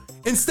camera,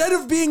 instead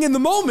of being in the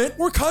moment,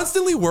 we're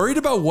constantly worried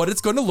about what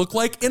it's going to look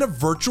like in a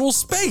virtual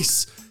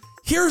space.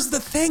 Here's the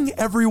thing,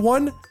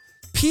 everyone.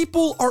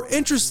 People are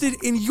interested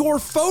in your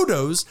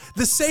photos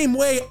the same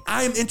way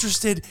I'm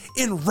interested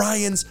in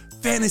Ryan's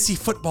fantasy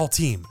football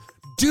team.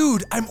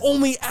 Dude, I'm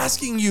only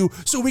asking you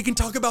so we can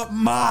talk about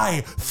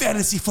my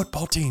fantasy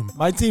football team.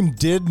 My team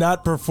did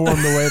not perform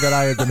the way that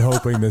I had been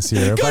hoping this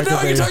year. Good,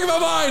 now we can talk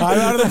about mine. I'm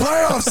out of the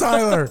playoffs,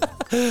 Tyler.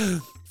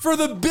 For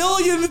the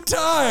billionth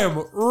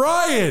time,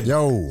 Ryan.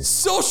 Yo.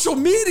 Social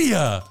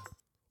media.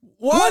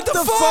 What the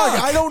fuck?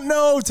 I don't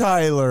know,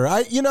 Tyler.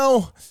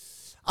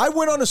 I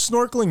went on a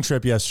snorkeling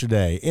trip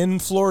yesterday in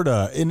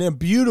Florida in a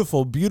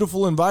beautiful,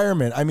 beautiful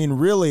environment. I mean,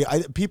 really,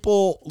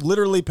 people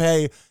literally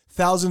pay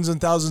thousands and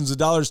thousands of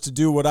dollars to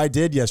do what I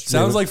did yesterday.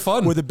 Sounds like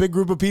fun. With a big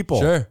group of people.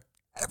 Sure.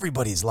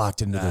 Everybody's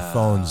locked into their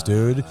phones,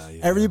 dude. Yeah.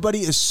 Everybody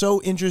is so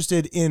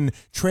interested in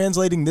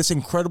translating this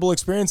incredible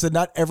experience that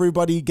not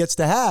everybody gets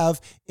to have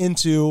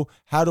into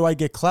how do I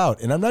get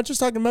clout? And I'm not just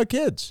talking about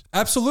kids.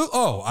 Absolutely.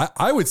 Oh,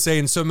 I would say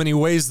in so many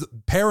ways,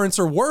 parents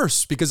are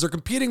worse because they're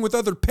competing with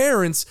other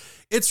parents.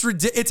 It's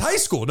high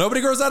school.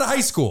 Nobody grows out of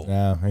high school.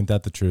 Yeah, ain't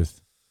that the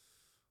truth?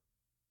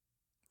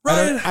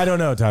 Ryan, I don't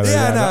know, Tyler.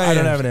 Yeah, I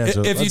don't have an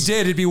answer. If you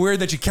did, it'd be weird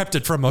that you kept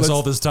it from us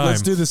all this time.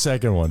 Let's do the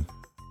second one.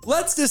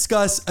 Let's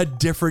discuss a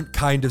different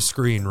kind of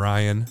screen,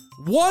 Ryan.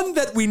 One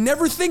that we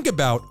never think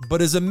about,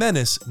 but is a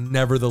menace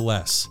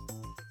nevertheless.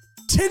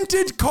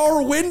 Tinted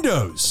car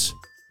windows.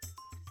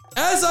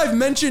 As I've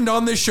mentioned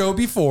on this show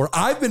before,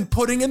 I've been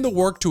putting in the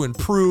work to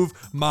improve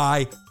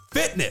my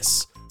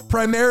fitness,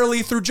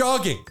 primarily through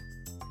jogging.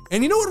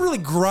 And you know what really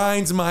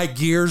grinds my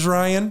gears,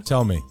 Ryan?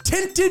 Tell me.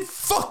 Tinted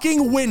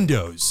fucking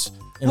windows.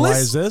 And why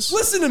is this?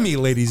 Listen to me,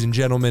 ladies and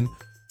gentlemen.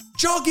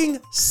 Jogging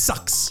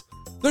sucks.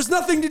 There's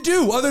nothing to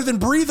do other than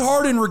breathe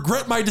hard and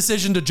regret my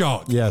decision to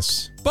jog.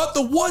 Yes. But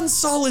the one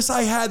solace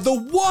I had, the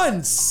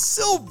one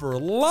silver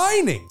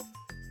lining,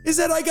 is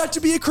that I got to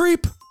be a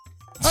creep.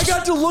 I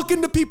got to look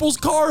into people's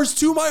cars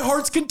to my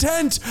heart's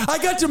content. I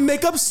got to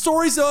make up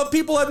stories about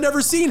people I've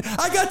never seen.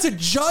 I got to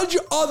judge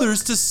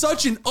others to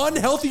such an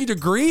unhealthy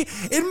degree,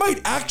 it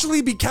might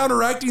actually be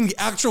counteracting the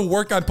actual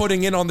work I'm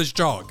putting in on this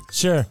jog.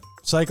 Sure.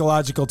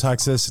 Psychological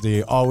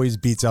toxicity always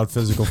beats out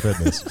physical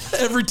fitness.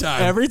 Every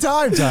time. Every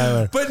time,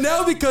 Tyler. But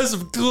now because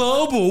of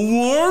global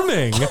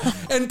warming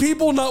and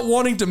people not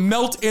wanting to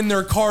melt in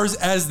their cars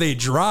as they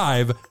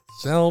drive,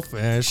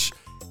 selfish,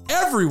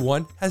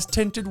 everyone has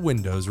tinted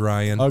windows,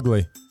 Ryan.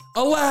 Ugly.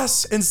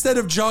 Alas, instead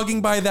of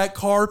jogging by that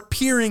car,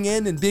 peering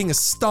in and being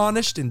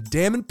astonished and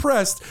damn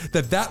impressed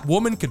that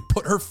woman could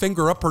put her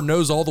finger up her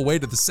nose all the way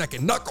to the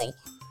second knuckle,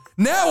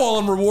 now all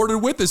I'm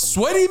rewarded with is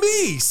sweaty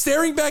me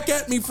staring back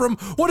at me from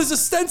what is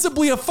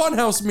ostensibly a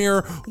funhouse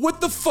mirror with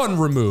the fun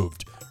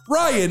removed.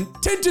 Ryan,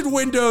 tinted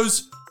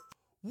windows,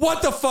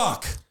 what the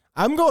fuck?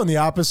 I'm going the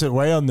opposite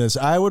way on this.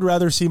 I would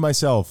rather see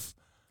myself.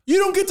 You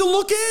don't get to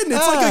look in.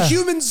 It's like a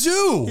human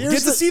zoo. You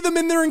get to see them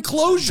in their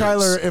enclosures.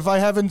 Tyler, if I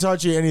haven't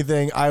taught you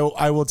anything, I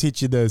will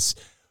teach you this.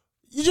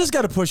 You just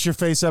got to push your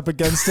face up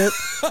against it.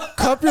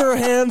 Cup your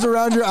hands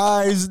around your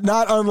eyes,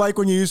 not unlike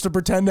when you used to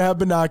pretend to have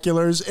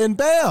binoculars, and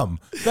bam,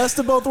 best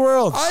of both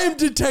worlds. I am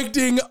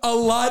detecting a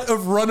lot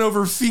of run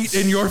over feet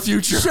in your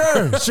future.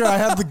 Sure. I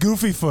have the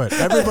goofy foot.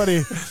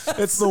 Everybody,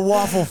 it's the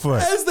waffle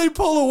foot. As they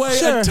pull away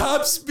at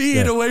top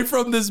speed away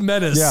from this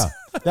menace. Yeah,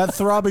 that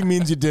throbbing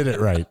means you did it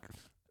right.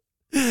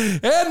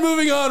 And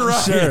moving on,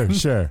 Ryan.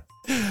 Sure.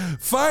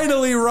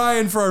 Finally,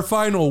 Ryan, for our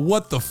final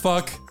what the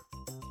fuck?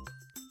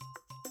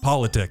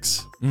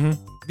 Politics.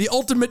 The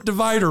ultimate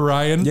divider,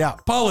 Ryan. Yeah.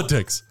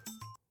 Politics.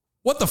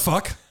 What the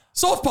fuck?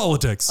 Solve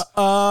politics.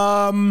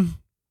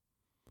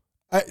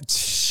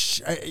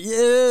 It's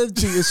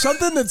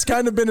something that's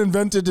kind of been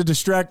invented to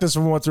distract us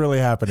from what's really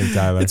happening,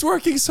 Tyler. It's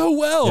working so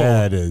well.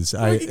 Yeah, it is.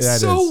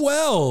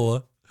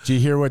 Well. Did you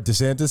hear what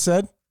DeSantis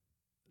said?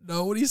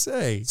 No, what do you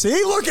say? See,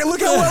 look how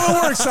well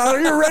it works,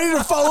 Tyler. You're ready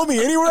to follow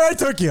me anywhere I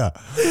took you.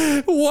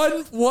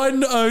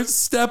 One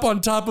step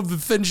on top of the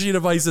thin sheet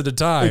of ice at a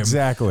time.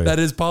 Exactly. That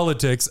is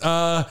politics.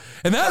 And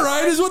that,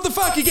 Ryan, is what the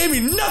fuck. You gave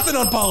me nothing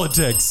on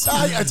politics.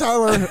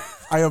 Tyler,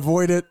 I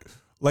avoid it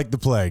like the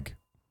plague.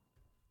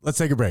 Let's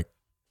take a break.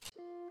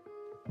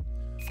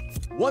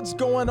 What's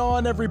going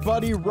on,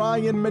 everybody?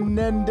 Ryan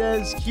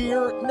Menendez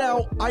here.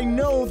 Now, I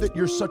know that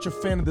you're such a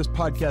fan of this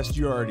podcast,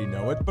 you already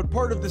know it, but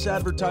part of this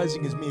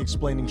advertising is me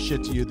explaining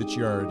shit to you that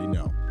you already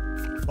know.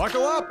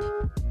 Buckle up!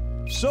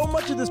 So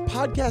much of this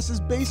podcast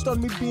is based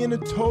on me being a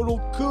total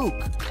kook.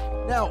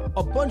 Now,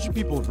 a bunch of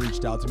people have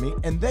reached out to me,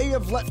 and they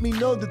have let me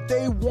know that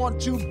they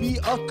want to be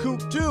a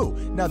kook too.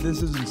 Now,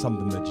 this isn't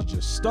something that you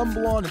just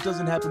stumble on. It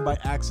doesn't happen by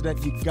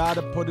accident. You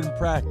gotta put in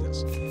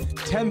practice.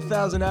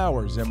 10,000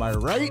 hours, am I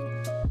right?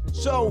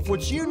 So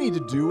what you need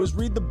to do is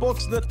read the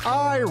books that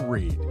I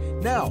read.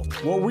 Now,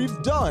 what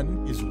we've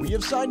done is we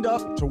have signed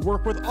up to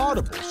work with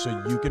Audible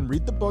so you can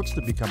read the books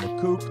to become a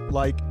kook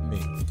like me.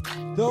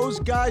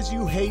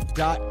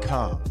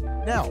 ThoseGuysYouHate.com.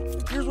 Now,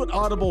 here's what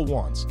Audible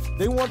wants.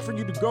 They want for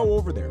you to go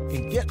over there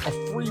and get a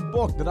free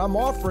book that I'm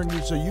offering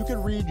you so you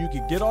can read, you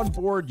could get on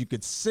board, you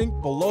could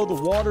sink below the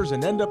waters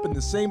and end up in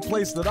the same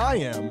place that I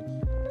am.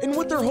 And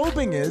what they're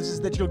hoping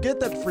is that you'll get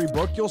that free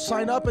book, you'll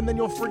sign up, and then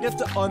you'll forget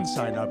to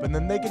unsign up, and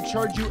then they can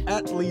charge you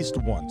at least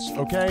once,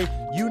 okay?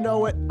 You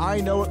know it, I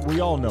know it,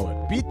 we all know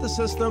it. Beat the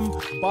system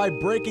by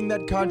breaking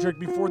that contract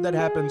before that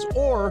happens,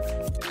 or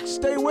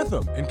stay with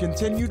them and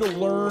continue to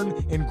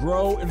learn and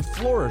grow and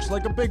flourish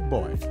like a big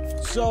boy.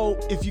 So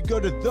if you go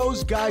to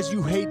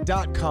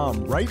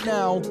ThoseGuysYouHate.com right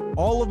now,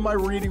 all of my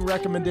reading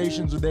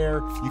recommendations are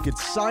there. You could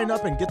sign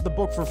up and get the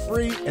book for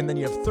free, and then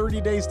you have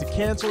 30 days to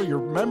cancel your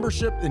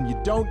membership, and you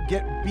don't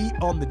get beat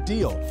on the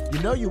deal. You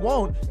know you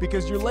won't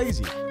because you're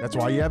lazy. That's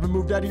why you haven't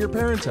moved out of your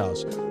parents'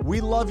 house. We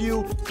love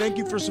you. Thank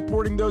you for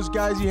supporting Those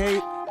Guys You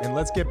Hate, and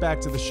let's get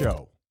back to the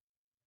show.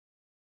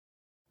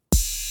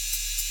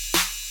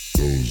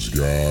 Those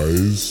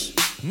guys.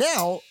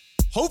 Now,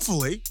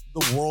 hopefully,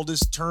 the world is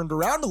turned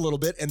around a little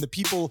bit, and the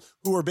people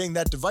who are being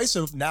that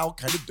divisive now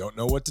kind of don't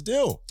know what to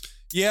do.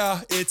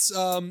 Yeah, it's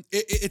an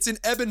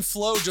ebb and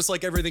flow, just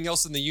like everything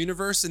else in the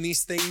universe, and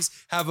these things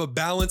have a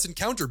balance and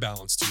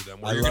counterbalance to them.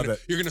 I love it.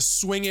 You're gonna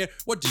swing it.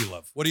 What do you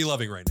love? What are you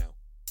loving right now?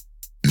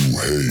 You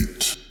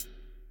hate.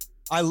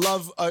 I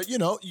love,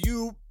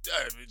 you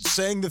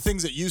saying the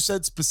things that you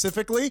said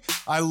specifically.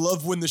 I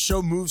love when the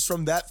show moves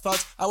from that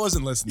thought. I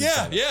wasn't listening.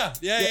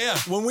 Yeah.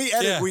 When we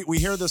edit, we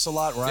hear this a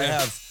lot. Where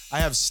I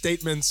have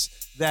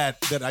statements that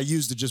I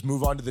use to just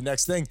move on to the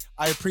next thing.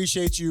 I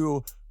appreciate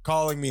you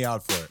calling me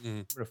out for it.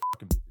 I'm gonna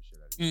fucking beat the shit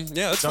out of you.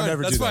 Yeah, that's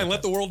fine. That's fine.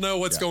 Let the world know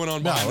what's going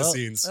on behind the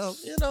scenes.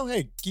 Well,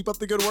 hey, keep up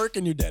the good work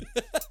and you're dead.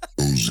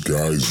 Those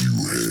guys you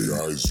hate.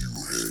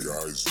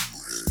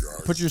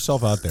 Put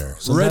yourself out there.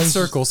 Red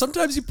circle.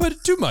 Sometimes you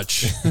put too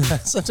much.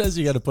 Sometimes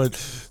you got to put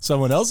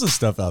someone else's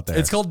stuff out there.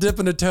 It's called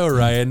dipping a toe,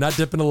 Ryan, not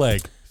dipping a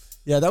leg.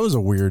 Yeah, that was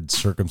a weird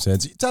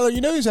circumstance. Tyler,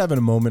 you know who's having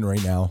a moment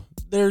right now?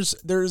 There's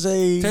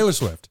a Taylor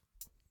Swift.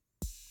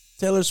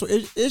 Taylor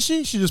Swift, is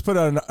she? She just put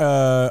out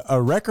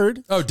a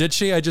record. Oh, did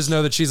she? I just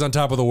know that she's on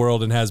top of the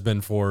world and has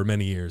been for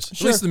many years.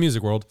 At least the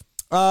music world.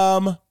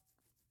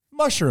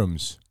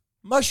 Mushrooms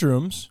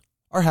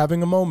are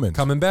having a moment.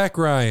 Coming back,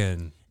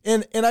 Ryan.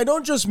 And I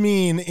don't just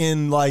mean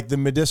in like the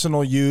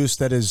medicinal use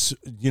that is,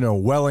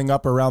 welling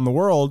up around the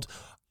world.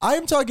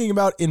 I'm talking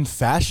about in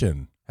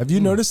fashion. Have you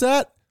noticed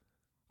that?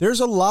 There's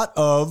a lot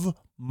of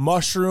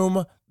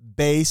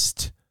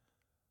mushroom-based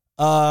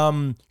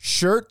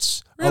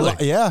shirts. Really?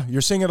 Yeah,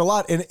 you're seeing it a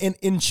lot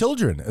in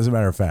children, as a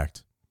matter of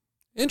fact.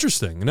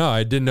 Interesting. No,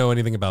 I didn't know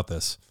anything about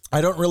this. I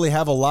don't really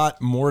have a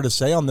lot more to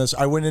say on this.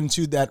 I went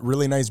into that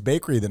really nice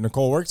bakery that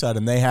Nicole works at,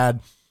 and they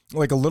had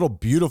like a little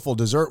beautiful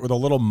dessert with a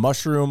little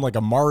mushroom, like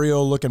a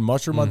Mario-looking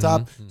mushroom on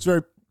top. It's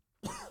very...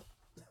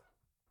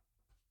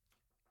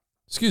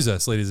 Excuse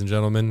us, ladies and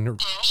gentlemen.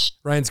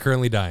 Ryan's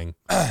currently dying.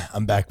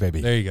 I'm back,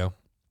 baby. There you go.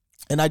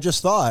 And I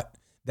just thought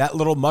that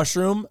little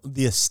mushroom,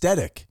 the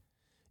aesthetic,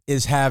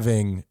 is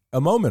having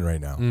a moment right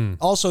now.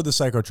 Also, the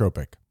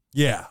psychotropic.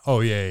 Yeah.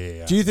 Oh,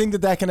 yeah. Do you think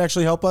that can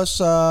actually help us,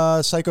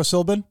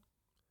 psilocybin?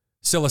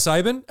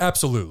 Psilocybin?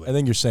 Absolutely. I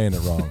think you're saying it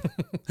wrong.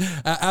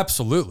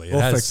 Absolutely.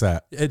 We'll fix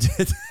that.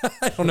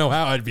 I don't know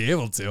how I'd be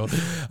able to.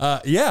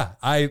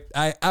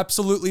 I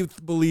absolutely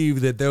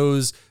believe that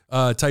those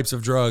types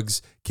of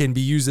drugs can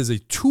be used as a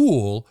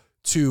tool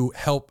to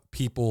help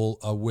people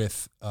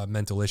with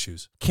mental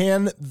issues.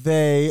 Can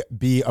they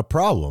be a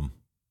problem?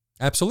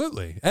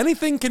 Absolutely.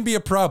 Anything can be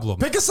a problem.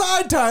 Pick a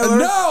side, Tyler.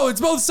 No,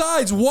 it's both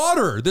sides.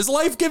 Water, this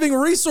life-giving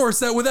resource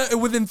that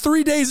within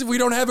 3 days, if we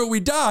don't have it, we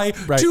die.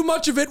 Right. Too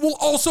much of it will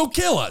also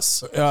kill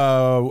us.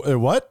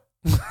 What?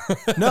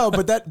 No,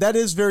 but that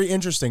is very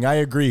interesting. I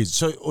agree.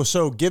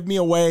 So give me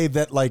a way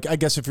that, like, I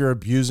guess if you're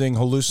abusing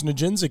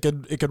hallucinogens, it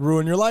could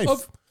ruin your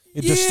life.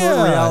 It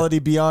distort reality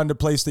beyond a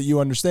place that you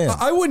understand.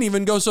 I wouldn't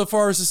even go so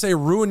far as to say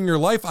ruin your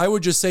life. I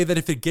would just say that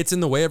if it gets in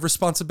the way of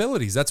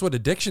responsibilities, that's what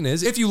addiction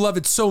is. If you love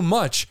it so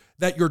much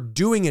that you're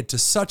doing it to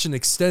such an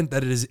extent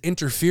that it is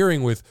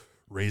interfering with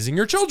raising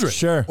your children.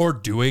 Sure. Or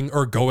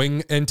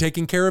going and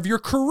taking care of your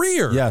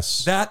career.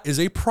 Yes. That is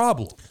a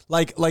problem.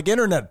 Like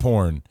internet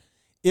porn.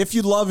 If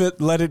you love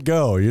it, let it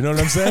go. You know what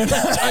I'm saying?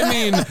 I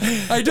mean,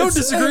 I don't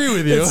disagree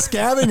with you. It's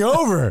scamming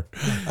over.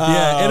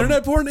 Yeah,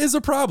 internet porn is a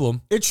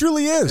problem. It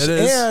truly is. It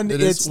is. And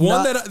it's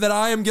one that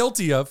I am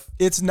guilty of.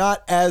 It's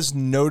not as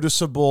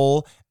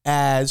noticeable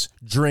as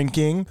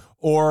drinking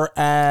or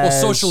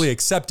as... Well, socially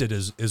accepted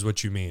is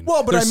what you mean.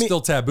 Well, but There's I mean,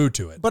 still taboo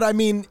to it. But I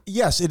mean,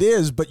 yes, it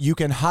is, but you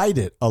can hide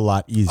it a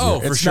lot easier. Oh,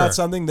 for it's sure. not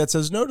something that's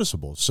as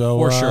noticeable. So,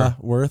 For sure.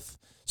 worth...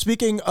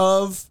 Speaking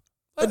of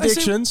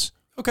addictions...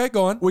 Okay,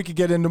 go on. We could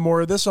get into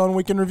more of this on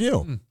Week in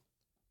Review.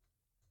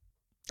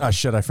 Ah,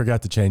 shit, I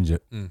forgot to change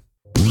it.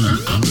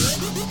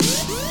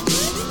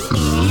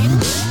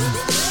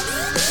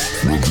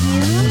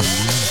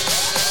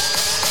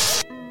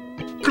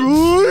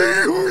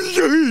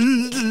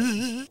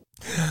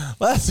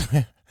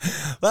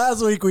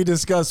 Last week we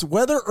discussed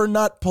whether or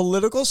not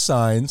political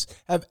signs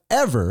have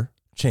ever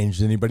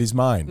changed anybody's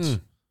minds.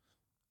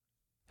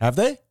 Have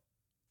they?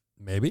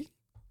 Maybe.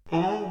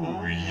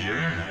 Oh,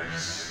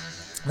 yes.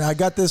 Now, I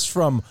got this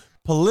from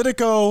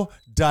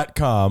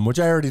Politico.com, which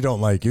I already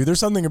don't like you.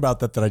 There's something about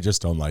that I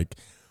just don't like,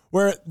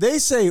 where they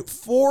say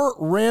 4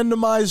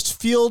 randomized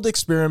field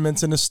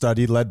experiments in a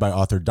study led by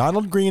author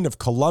Donald Green of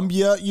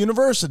Columbia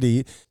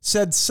University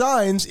said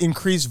signs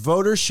increase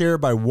voter share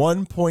by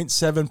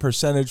 1.7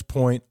 percentage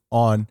point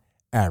on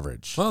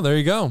average. Well, there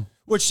you go.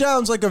 Which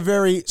sounds like a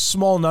very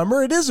small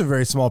number. It is a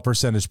very small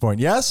percentage point,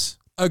 yes?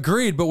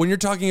 Agreed, but when you're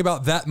talking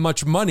about that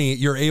much money,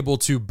 you're able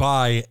to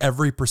buy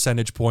every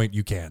percentage point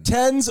you can.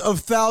 Tens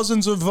of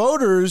thousands of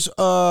voters,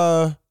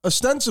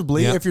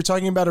 ostensibly, Yeah. if you're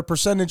talking about a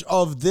percentage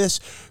of this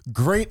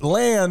great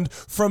land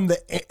from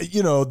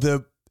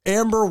the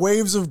amber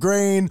waves of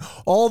grain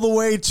all the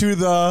way to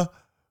the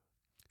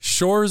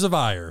Shores of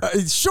Ire.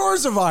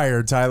 shores of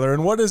iron, Tyler.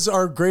 And what is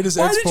our greatest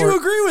Why export? did you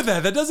agree with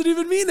that? That doesn't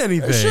even mean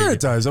anything. Sure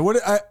it does.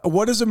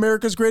 What is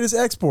America's greatest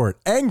export?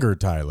 Anger,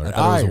 Tyler. I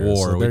thought it was Ire. a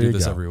war. So We there do you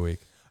this go. every week.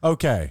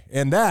 Okay,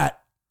 and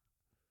that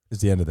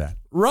is the end of that.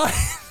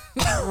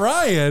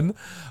 Ryan,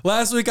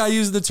 last week I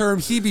used the term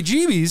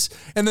heebie-jeebies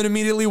and then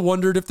immediately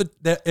wondered if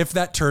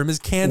that term is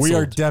canceled. We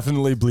are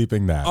definitely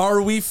bleeping that.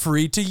 Are we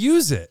free to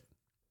use it?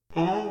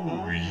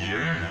 Oh,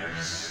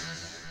 yes.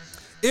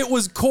 It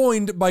was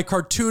coined by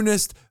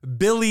cartoonist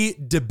Billy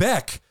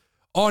DeBeck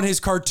on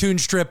his cartoon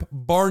strip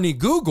Barney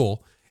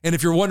Google. And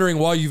if you're wondering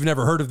why you've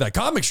never heard of that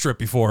comic strip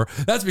before,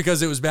 that's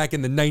because it was back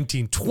in the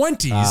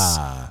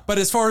 1920s. But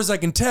as far as I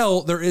can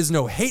tell, there is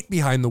no hate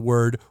behind the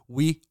word.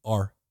 We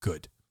are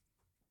good.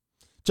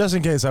 Just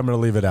in case, I'm going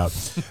to leave it out.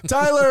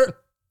 Tyler,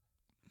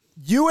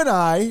 you and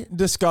I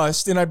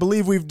discussed, and I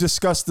believe we've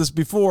discussed this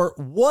before,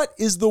 what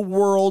is the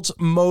world's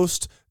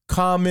most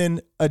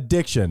common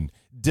addiction?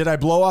 Did I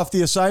blow off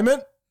the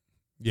assignment?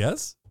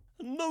 Yes?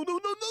 No.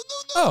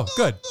 Oh,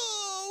 good.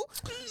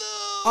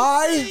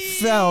 I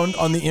found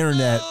on the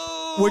internet,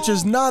 which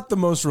is not the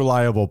most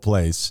reliable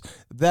place,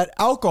 that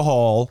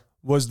alcohol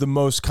was the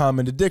most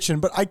common addiction,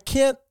 but I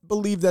can't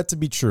believe that to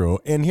be true,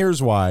 and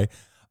here's why.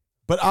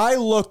 But I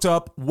looked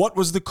up what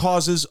was the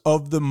causes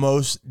of the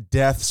most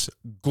deaths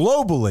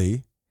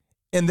globally,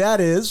 and that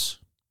is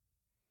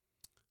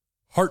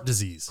Heart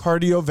disease.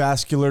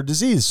 cardiovascular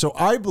disease. So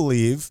I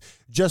believe,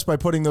 just by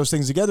putting those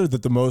things together,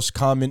 that the most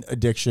common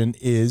addiction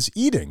is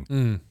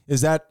eating.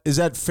 Is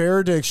that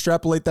fair to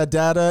extrapolate that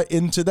data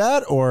into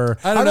that? Or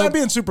I'm not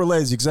being super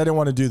lazy because I didn't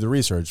want to do the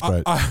research,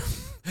 but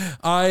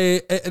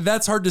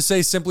that's hard to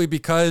say simply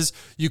because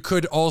you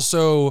could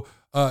also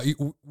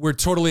we're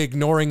totally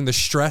ignoring the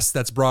stress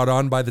that's brought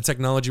on by the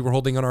technology we're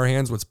holding on our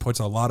hands, which puts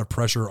a lot of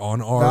pressure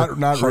on our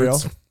not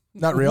hearts. real.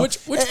 Not real.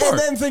 Which part? And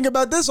then think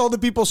about this: all the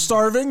people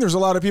starving. There's a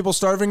lot of people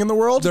starving in the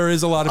world. There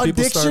is a lot of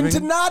people starving.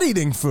 Addiction to not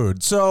eating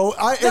food. So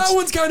that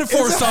one's kind of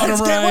forced on him,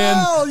 Ryan.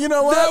 Well, you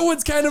know what? That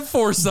one's kind of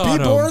forced on him.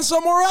 Be born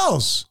somewhere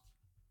else.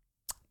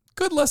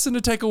 Good lesson to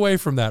take away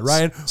from that,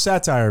 Ryan.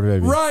 Satire,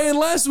 baby. Ryan,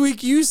 last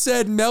week you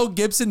said Mel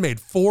Gibson made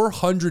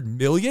 $400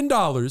 million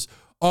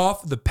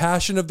off The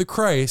Passion of the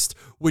Christ,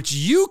 which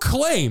you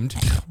claimed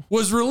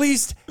was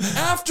released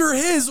after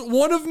his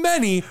one of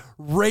many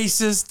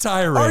racist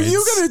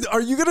tirades.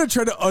 Are you gonna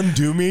try to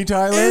undo me,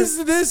 Tyler?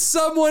 Is this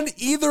someone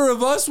either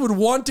of us would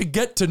want to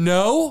get to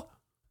know?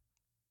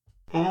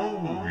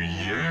 Oh,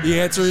 yes. The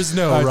answer is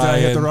no, Did Ryan. I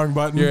hit the wrong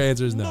button? Your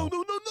answer is no.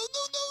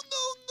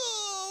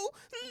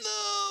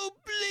 No,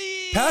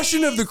 please.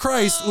 Passion of the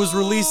Christ was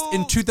released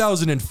in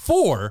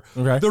 2004.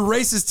 Okay. The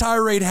racist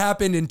tirade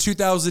happened in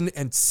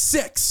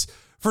 2006.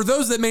 For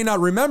those that may not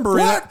remember,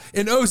 What?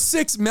 in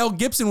 2006, Mel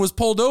Gibson was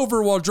pulled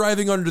over while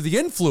driving under the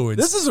influence.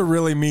 This is a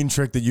really mean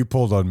trick that you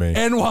pulled on me.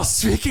 And while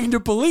speaking to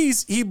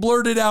police, he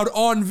blurted out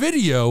on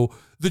video,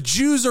 "The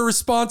Jews are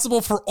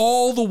responsible for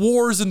all the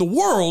wars in the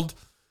world."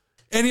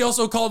 And he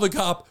also called the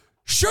cop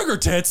sugar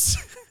tits,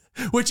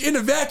 which in a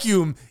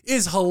vacuum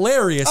is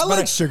hilarious. I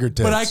like sugar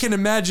tits. But I can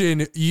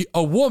imagine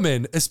a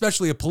woman,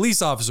 especially a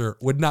police officer,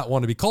 would not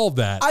want to be called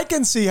that. I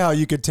can see how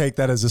you could take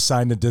that as a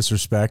sign of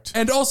disrespect.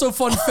 And also,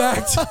 fun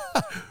fact,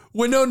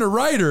 Winona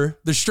Ryder,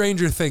 the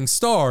Stranger Things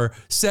star,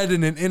 said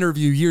in an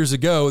interview years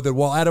ago that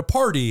while at a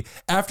party,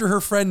 after her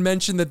friend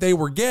mentioned that they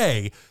were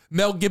gay,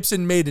 Mel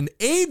Gibson made an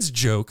AIDS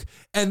joke.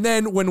 And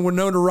then when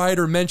Winona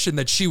Ryder mentioned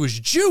that she was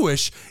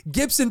Jewish,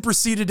 Gibson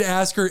proceeded to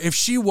ask her if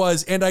she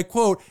was, and I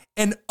quote,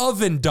 an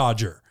oven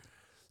dodger.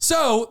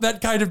 So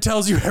that kind of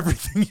tells you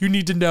everything you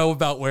need to know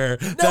about where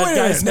that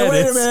guy's head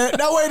is.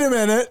 Wait a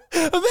minute.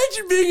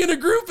 Imagine being in a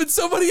group and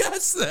somebody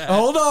asks that.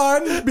 Hold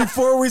on.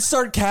 Before we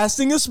start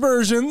casting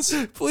aspersions,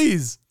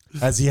 Please.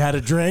 has he had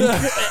a drink?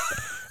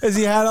 Has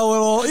he had a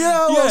little,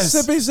 Yes.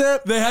 sippy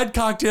sip? They had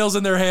cocktails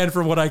in their hand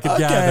from what I could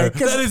Okay, gather.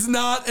 'cause- That is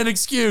not an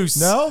excuse.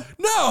 No?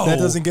 No. That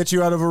doesn't get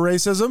you out of a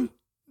racism?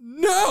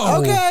 No.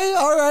 Okay,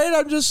 all right.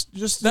 I'm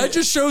just That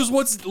just shows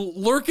what's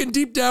lurking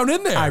deep down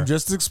in there. I'm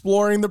just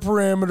exploring the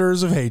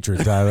parameters of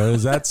hatred, Tyler.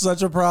 Is that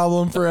such a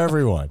problem for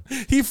everyone?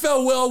 He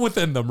fell well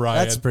within them,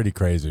 Ryan. That's pretty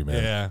crazy,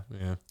 man.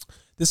 yeah.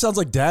 This sounds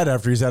like Dad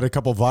after he's had a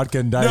couple vodka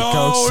and Diet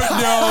Cokes.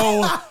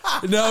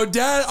 No,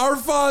 Dad. Our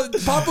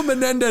Papa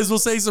Menendez will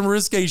say some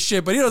risque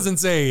shit, but he doesn't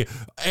say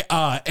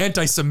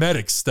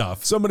anti-Semitic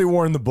stuff. Somebody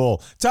warned the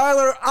bull.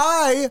 Tyler,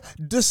 I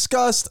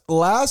discussed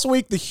last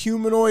week the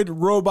humanoid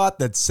robot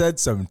that said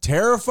some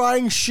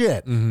terrifying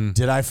shit.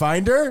 Did I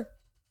find her?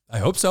 I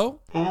hope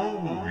so.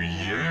 Oh,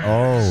 yes.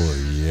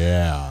 Oh,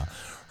 yeah.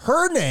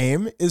 Her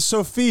name is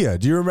Sophia.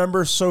 Do you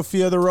remember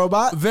Sophia the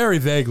robot? Very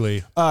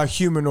vaguely.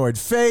 Humanoid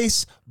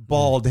face,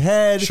 bald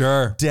head,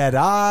 Sure. dead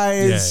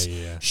eyes.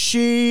 Yeah.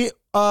 She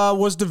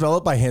was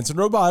developed by Hanson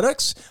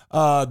Robotics,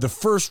 the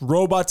first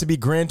robot to be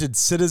granted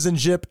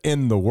citizenship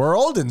in the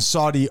world in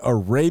Saudi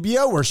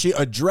Arabia, where she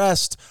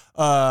addressed,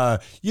 a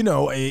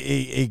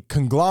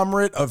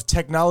conglomerate of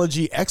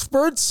technology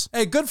experts.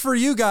 Hey, good for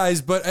you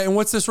guys, and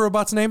what's this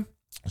robot's name?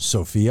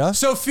 Sophia.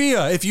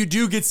 Sophia, if you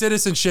do get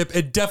citizenship,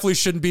 it definitely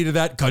shouldn't be to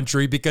that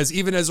country because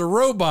even as a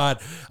robot,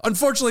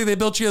 unfortunately, they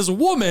built you as a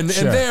woman,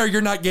 Sure. and there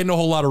you're not getting a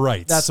whole lot of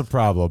rights. That's a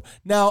problem.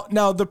 Now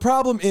the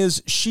problem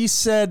is she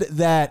said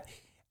that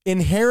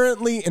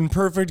inherently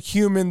imperfect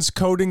humans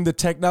coding the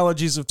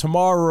technologies of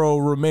tomorrow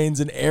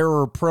remains an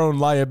error-prone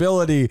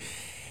liability,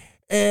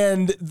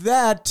 and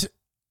that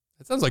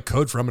sounds like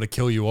code for I'm going to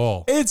kill you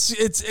all. and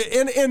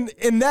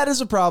that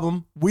is a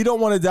problem. We don't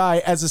want to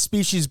die as a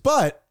species,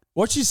 but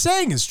what she's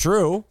saying is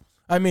true.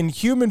 I mean,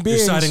 human You're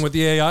beings. siding with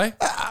the AI?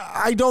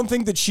 I don't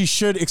think that she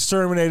should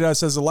exterminate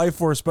us as a life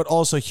force, but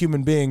also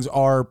human beings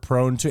are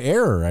prone to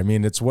error. I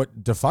mean, it's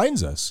what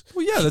defines us.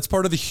 Well, yeah, that's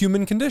part of the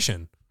human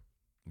condition.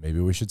 Maybe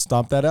we should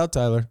stomp that out,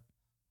 Tyler.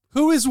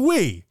 Who is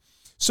we?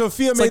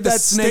 Sophia It's made like the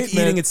that snake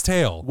statement eating its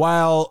tail.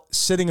 while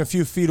sitting a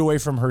few feet away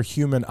from her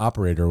human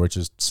operator, which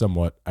is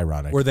somewhat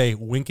ironic. Were they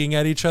winking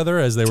at each other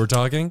as they were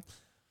talking?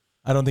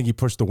 I don't think he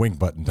pushed the wink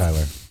button,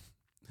 Tyler.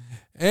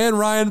 And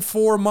Ryan,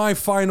 for my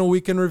final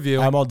week in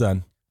review, I'm all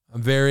done.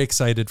 I'm very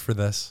excited for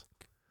this.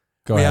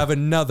 Go We ahead. have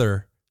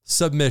another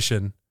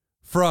submission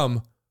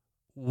from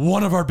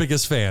one of our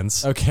biggest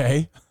fans.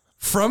 Okay.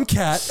 From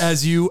Kat,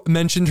 as you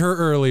mentioned her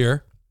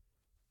earlier.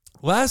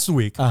 Last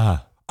week,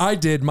 I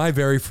did my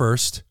very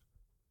first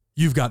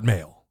You've Got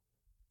Mail.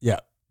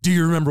 Yeah. Do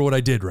you remember what I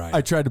did, Ryan? I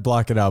tried to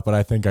block it out, but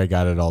I think I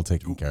got it all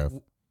taken care of.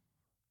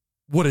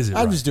 What is it, I'm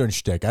Ryan? just doing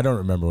shtick. I don't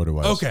remember what it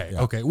was. Okay,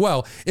 Yeah. okay.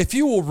 Well, if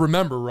you will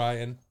remember,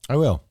 Ryan, I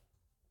will.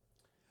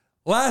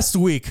 last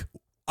week,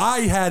 I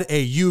had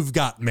a You've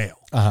Got Mail.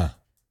 Uh-huh.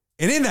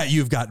 And in that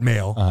You've Got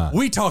Mail,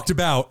 we talked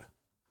about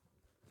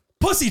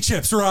pussy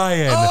chips,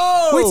 Ryan.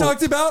 Oh! We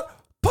talked about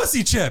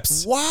pussy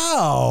chips.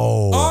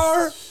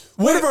 Wow.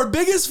 One of our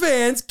biggest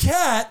fans,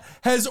 Kat,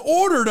 has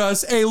ordered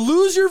us a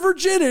Lose Your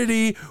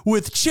Virginity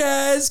with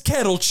Chaz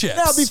kettle chips.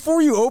 Now,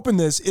 before you open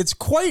this, it's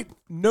quite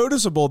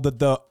noticeable that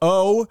the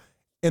O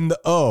and the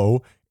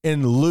O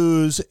in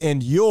lose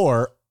and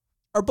your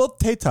are both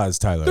tatas,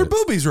 Tyler. They're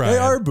boobies, Ryan. They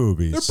are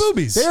boobies. They're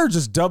boobies. They are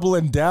just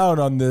doubling down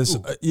on this,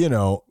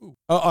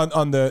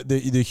 on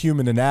the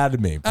human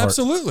anatomy part.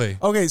 Absolutely.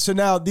 Okay, so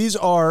now these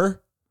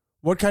are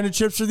What kind of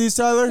chips are these,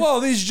 Tyler?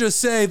 Well, these just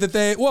say that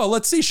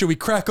let's see. Should we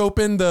crack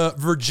open the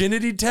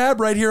virginity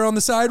tab right here on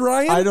the side,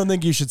 Ryan? I don't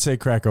think you should say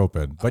crack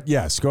open, but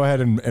yes, go ahead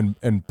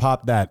and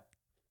pop that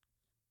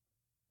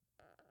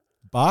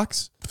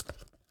box.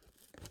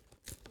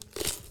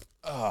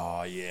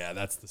 Oh, yeah,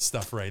 that's the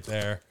stuff right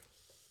there.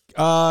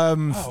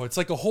 Oh, it's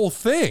like a whole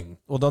thing.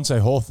 Well, don't say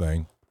whole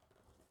thing.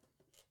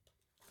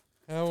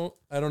 I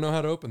don't know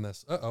how to open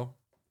this. Uh-oh.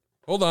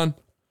 Hold on.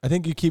 I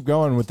think you keep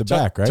going with the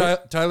back,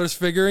 right? Tyler's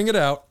figuring it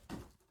out.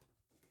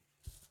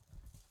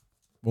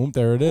 Boom,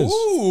 there it is.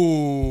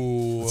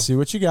 Ooh. Let's see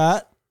what you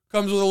got.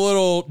 Comes with a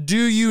little, do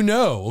you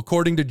know,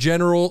 according to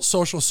general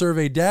social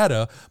survey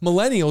data,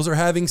 millennials are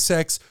having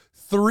sex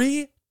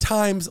 3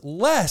 times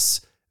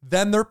less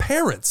than their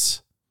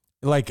parents.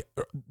 Like,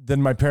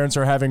 than my parents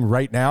are having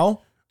right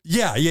now?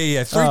 Yeah.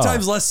 3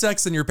 times less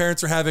sex than your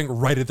parents are having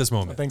right at this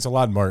moment. Thanks a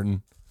lot,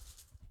 Martin.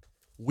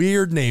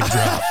 Weird name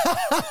drop.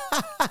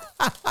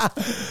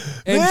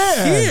 And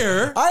Man,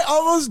 here, I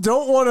almost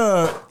don't want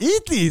to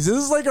eat these. This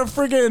is like a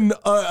friggin',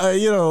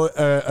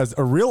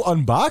 a real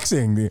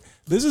unboxing.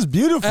 This is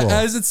beautiful.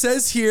 as it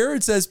says here,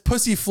 it says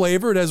pussy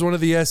flavor. It has one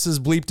of the S's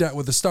bleeped out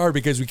with a star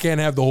because we can't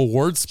have the whole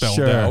word spelled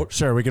out.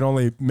 Sure, we can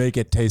only make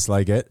it taste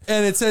like it.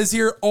 And it says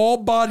here, all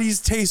bodies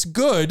taste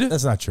good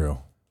That's not true.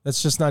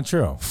 That's just not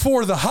true.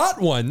 for the hot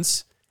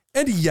ones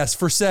and yes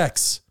for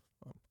sex.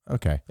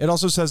 Okay. It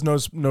also says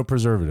no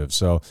preservatives.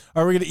 So,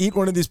 are we going to eat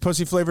one of these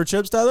pussy flavored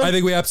chips, Tyler? I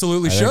think we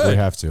absolutely I should. think we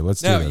have to.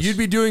 Let's Now, do this. you'd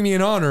be doing me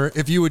an honor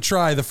if you would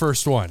try the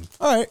first one.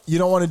 All right. You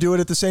don't want to do it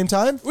at the same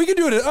time? We can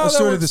do it. Let's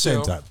do it at the works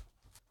same too. time.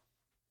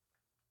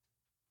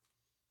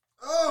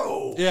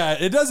 Oh. Yeah,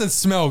 it doesn't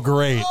smell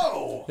great.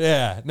 Oh.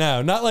 Yeah,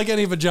 no, not like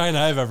any vagina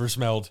I've ever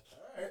smelled.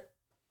 All right.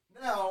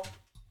 Now.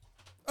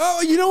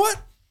 Oh, you know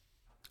what?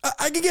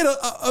 I could get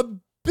a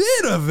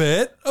bit of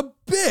it. A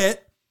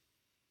bit.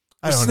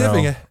 I don't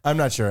sniffing know. it. I'm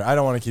not sure. I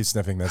don't want to keep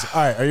sniffing this.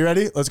 All right. Are you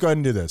ready? Let's go ahead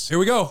and do this. Here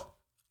we go.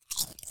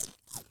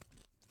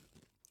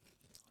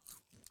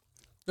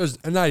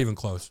 There's not even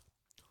close.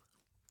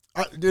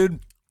 Dude,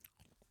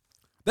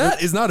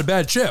 That is not a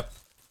bad chip.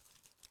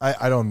 I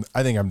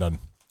think I'm done.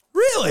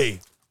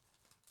 Really?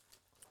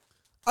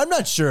 I'm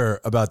not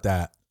sure about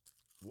that.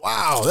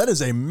 Wow. That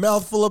is a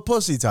mouthful of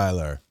pussy,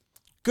 Tyler.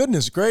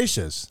 Goodness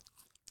gracious.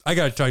 I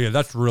got to tell you,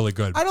 that's really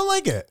good. I don't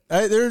like it.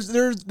 There is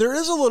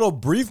a little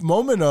brief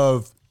moment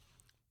of,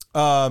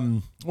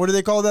 what do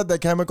they call that? That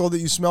chemical that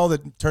you smell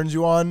that turns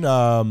you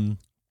on?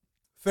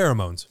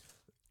 Pheromones.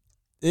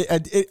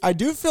 I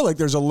do feel like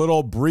there's a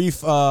little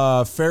brief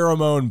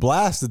pheromone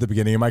blast at the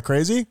beginning. Am I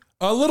crazy?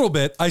 A little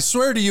bit. I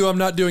swear to you, I'm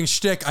not doing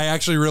shtick. I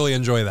actually really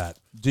enjoy that.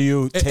 Do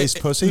you taste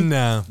pussy?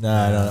 No. No,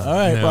 I don't know. All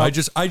right. No, Well,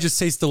 I just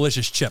taste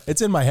delicious chip.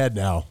 it's in my head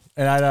now,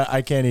 and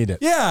I can't eat it.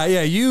 Yeah.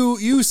 You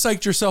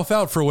psyched yourself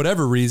out for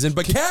whatever reason.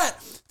 But Kat,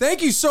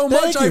 thank you so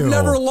much. Thank I've you.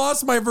 never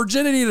lost my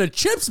virginity to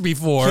chips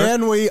before.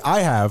 Can we? I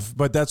have,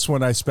 but that's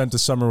when I spent a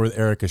summer with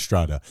Eric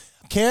Estrada.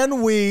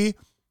 Can we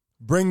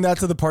bring that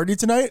to the party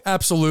tonight?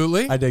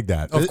 Absolutely. I dig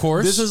that. Of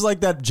course. This is like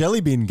that jelly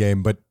bean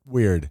game, but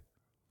weird.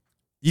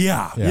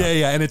 Yeah.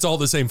 And it's all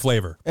the same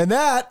flavor. And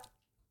that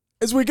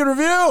is Week in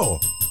Review.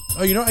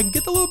 Oh, you know, I can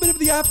get a little bit of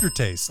the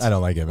aftertaste. I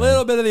don't like it, man. A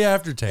little bit of the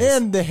aftertaste.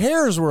 And the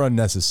hairs were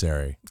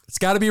unnecessary. It's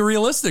got to be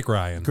realistic,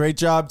 Ryan. Great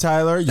job,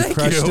 Tyler. You Thank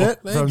crushed you. it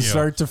Thank from you.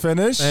 start to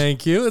finish.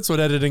 Thank you. That's what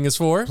editing is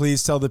for.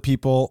 Please tell the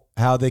people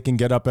how they can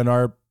get up in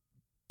our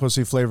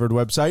pussy flavored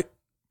website.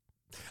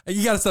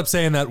 You got to stop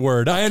saying that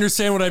word. I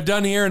understand what I've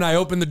done here, and I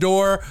opened the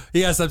door.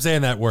 You got to stop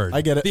saying that word.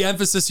 I get it. The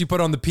emphasis you put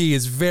on the P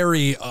is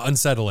very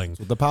unsettling.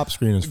 What the pop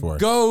screen is for.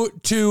 Go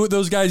to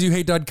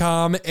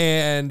thoseguysyouhate.com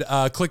and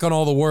click on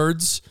all the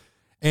words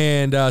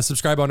and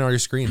subscribe on all your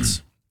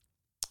screens.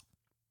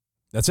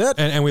 That's it.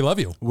 And we love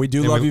you. We do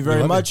And love we- you very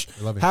we love you. much.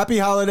 We love you. Happy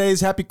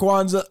holidays. Happy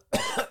Kwanzaa.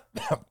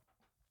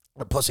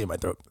 A pussy in my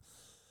throat.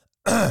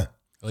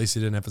 At least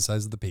you didn't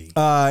emphasize the P.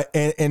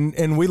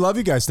 And we love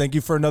you guys. Thank you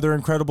for another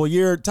incredible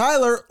year.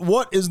 Tyler,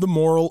 what is the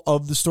moral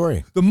of the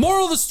story? The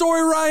moral of the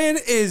story, Ryan,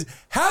 is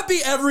happy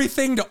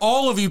everything to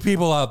all of you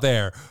people out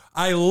there.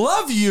 I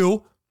love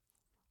you,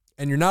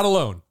 and you're not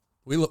alone.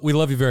 We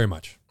love you very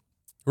much.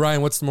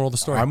 Ryan, what's the moral of the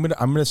story? I'm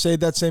gonna say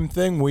that same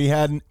thing. We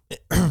had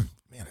man,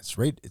 it's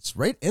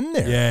right in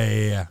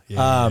there.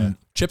 Yeah.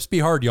 Chips be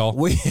hard,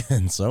 y'all.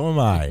 And so am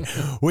I.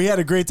 We had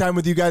a great time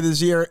with you guys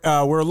this year.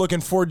 We're looking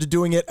forward to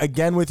doing it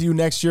again with you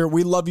next year.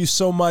 We love you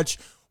so much.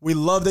 We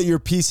love that you're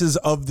pieces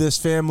of this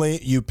family,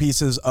 you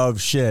pieces of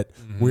shit.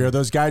 We are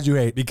those guys you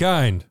hate. Be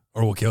kind,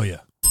 or we'll kill you.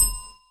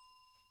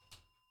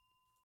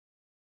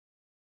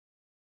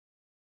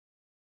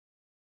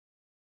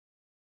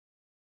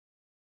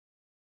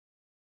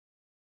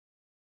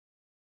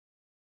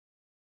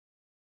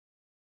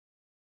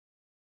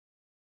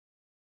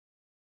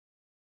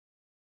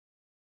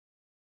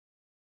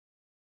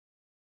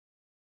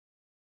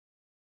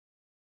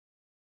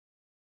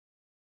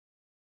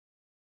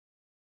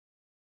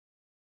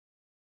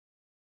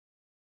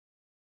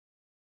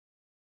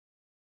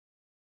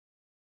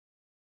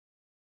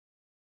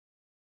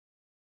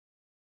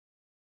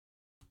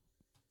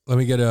 Let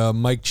me get a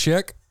mic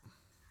check.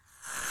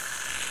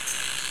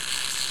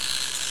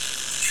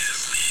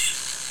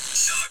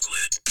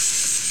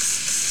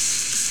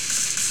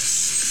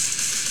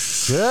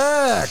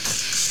 Check.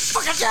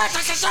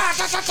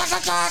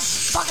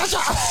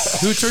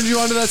 Who turned you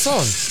on to that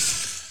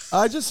song?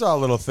 I just saw a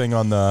little thing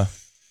on the.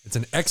 It's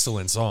an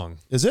excellent song.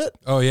 Is it?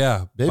 Oh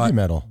yeah, Baby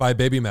Metal. by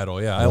Baby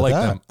Metal. Yeah, I How like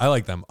about them. I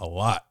like them a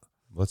lot.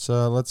 Let's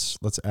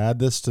add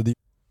this to the.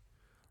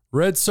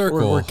 Red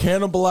Circle. We're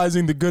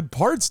cannibalizing the good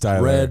parts,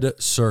 Tyler. Red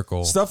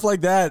Circle. Stuff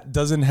like that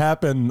doesn't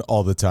happen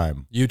all the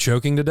time. You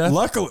choking to death?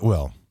 Luckily,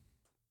 well,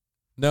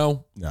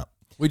 No, no.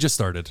 we just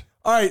started.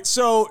 All right,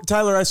 so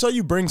Tyler, I saw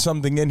you bring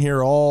something in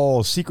here,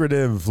 all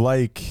secretive,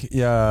 like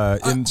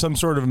in some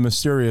sort of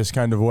mysterious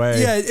kind of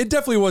way. Yeah, it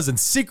definitely wasn't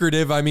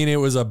secretive. I mean,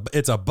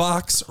 it's a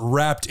box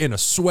wrapped in a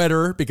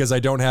sweater because I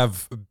don't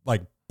have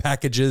like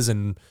packages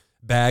and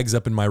bags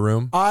up in my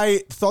room.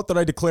 I thought that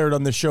I declared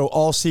on the show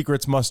all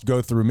secrets must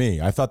go through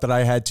me. I thought that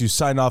I had to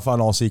sign off on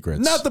all secrets.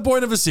 Not the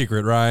point of a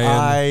secret, Ryan.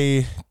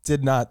 I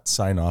did not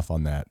sign off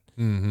on that.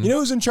 Mm-hmm. You know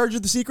who's in charge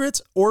of the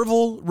secrets?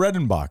 Orville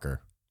Redenbacher.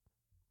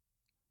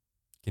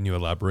 Can you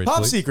elaborate, Top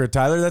please? secret,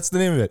 Tyler. That's the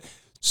name of it.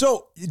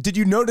 So, did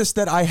you notice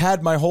that I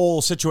had my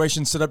whole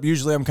situation set up?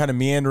 Usually, I'm kind of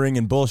meandering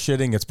and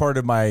bullshitting. It's part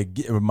of my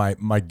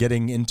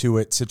getting into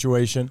it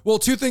situation. Well,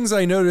 two things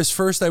I noticed.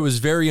 First, I was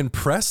very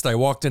impressed. I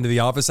walked into the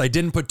office. I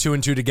didn't put two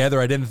and two together.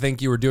 I didn't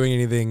think you were doing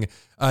anything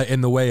in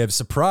the way of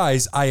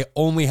surprise. I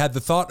only had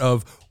the thought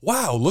of,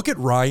 wow, look at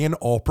Ryan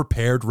all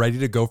prepared, ready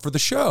to go for the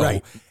show.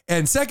 Right.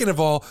 And second of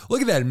all,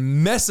 look at that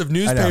mess of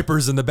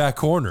newspapers in the back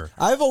corner.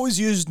 I've always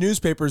used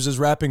newspapers as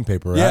wrapping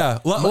paper. Right? Yeah,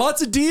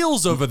 lots of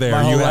deals over there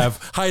my you whole have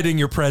hiding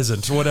your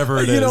present, whatever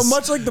it is. You know,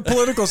 much like the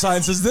political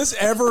science, has this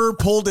ever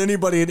pulled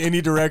anybody in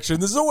any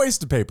direction? This is a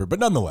waste of paper, but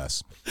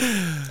nonetheless.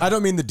 I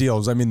don't mean the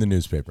deals, I mean the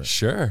newspaper.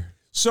 Sure.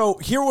 So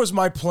here was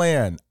my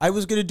plan. I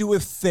was going to do a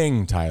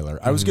thing, Tyler.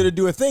 I was going to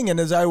do a thing, and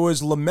as I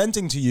was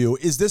lamenting to you,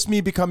 is this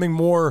me becoming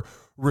more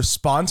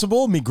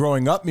responsible, me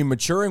growing up, me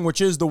maturing,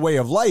 which is the way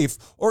of life,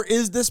 or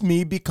is this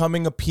me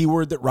becoming a P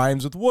word that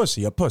rhymes with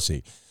wussy, a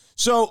pussy?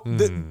 So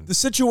the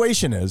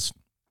situation is,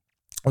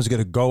 I was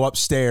going to go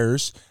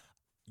upstairs.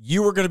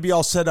 You were going to be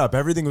all set up.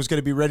 Everything was going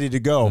to be ready to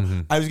go.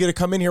 I was going to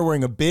come in here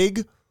wearing a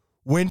big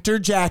winter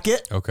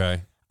jacket.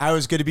 Okay. I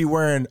was going to be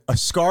wearing a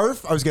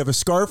scarf. I was going to have a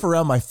scarf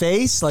around my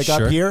face, like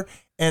Sure. up here,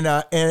 and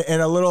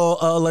a little,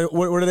 like,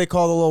 what do they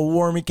call the little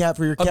warmy cap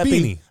for your A cappy?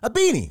 beanie.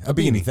 A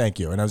beanie. Thank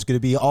you. And I was going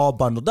to be all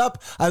bundled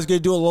up. I was going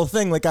to do a little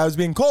thing like I was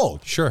being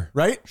cold. Sure.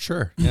 Right?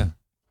 Sure. Yeah.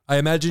 I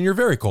imagine you're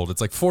very cold.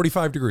 It's like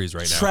 45 degrees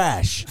right now.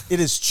 Trash.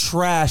 It is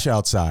trash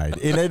outside,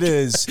 and it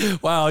is.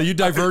 Wow, you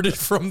diverted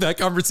from that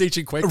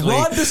conversation quickly.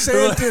 Ron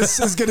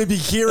DeSantis is going to be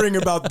hearing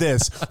about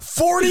this.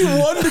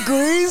 41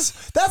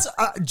 degrees? That's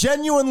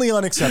genuinely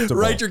unacceptable.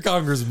 Write your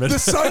congressman. The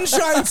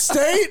Sunshine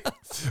State?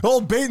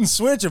 Old bait and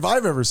switch if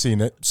I've ever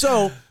seen it.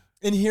 So,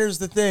 and here's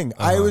the thing.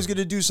 I was going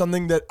to do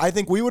something that I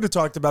think we would have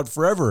talked about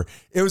forever.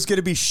 It was going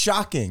to be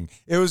shocking.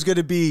 It was going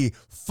to be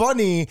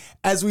funny.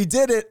 As we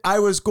did it, I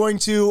was going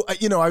to,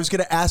 I was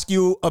going to ask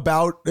you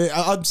about,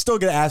 I'm still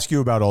going to ask you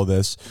about all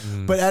this.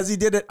 But as he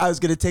did it, I was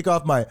going to take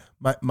off my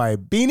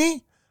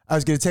beanie. I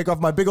was going to take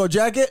off my big old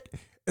jacket.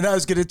 And I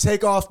was going to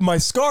take off my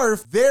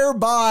scarf,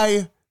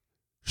 thereby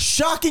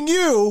shocking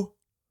you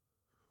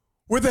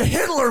with a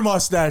Hitler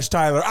mustache,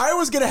 Tyler. I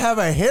was going to have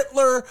a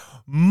Hitler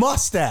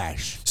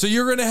mustache. So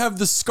you're going to have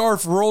the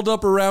scarf rolled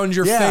up around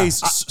your Yeah, face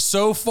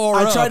so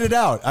far up. I tried it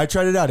out.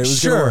 It was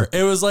Sure. gonna work.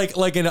 It was like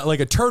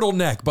a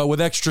turtleneck, but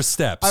with extra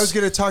steps. I was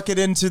going to tuck it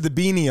into the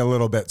beanie a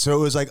little bit. So it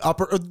was like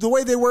upper, the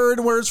way they wear it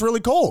where it's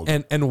really cold.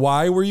 And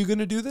why were you going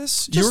to do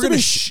this? Just to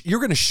be You're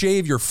going to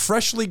shave your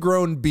freshly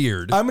grown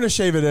beard. I'm going to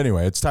shave it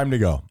anyway. It's time to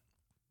go.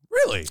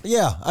 Really?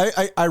 Yeah.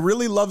 I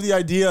really love the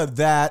idea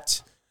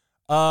that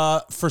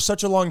for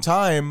such a long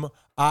time,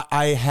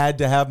 I had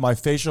to have my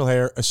facial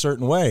hair a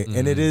certain way.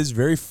 And it is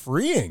very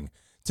freeing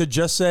to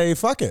just say,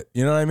 fuck it.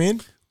 You know what I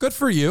mean? Good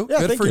for you. Yeah,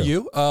 Good thank for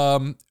you.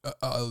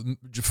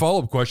 you.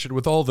 Follow-up question: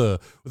 with all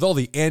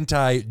the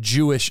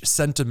anti-Jewish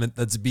sentiment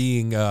that's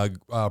being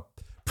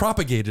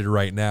propagated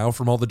right now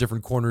from all the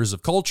different corners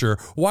of culture,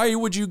 why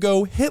would you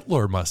go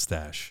Hitler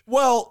mustache?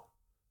 Well,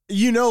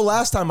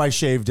 last time I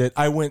shaved it,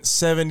 I went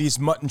 70s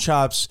mutton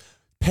chops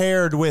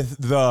paired with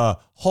the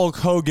Hulk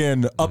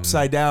Hogan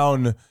upside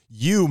down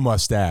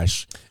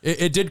mustache.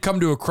 It did come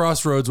to a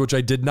crossroads, which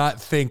I did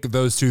not think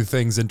those two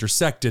things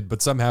intersected,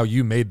 but somehow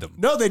you made them.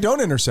 No, they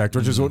don't intersect,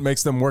 which is what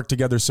makes them work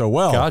together so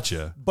well.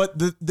 Gotcha. But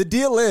the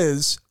deal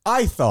is,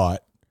 I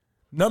thought,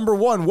 number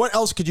one, what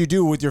else could you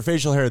do with your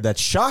facial hair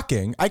that's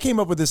shocking? I came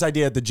up with this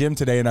idea at the gym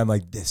today, and I'm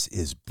like, this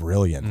is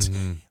brilliant.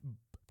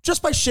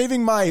 Just by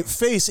shaving my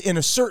face in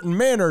a certain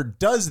manner,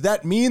 does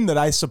that mean that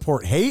I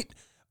support hate?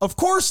 Of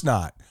course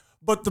not.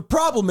 But the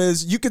problem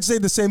is, you could say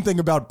the same thing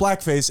about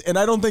blackface, and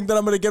I don't think that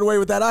I'm going to get away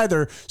with that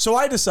either. So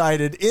I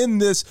decided, in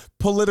this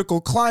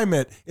political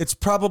climate, it's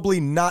probably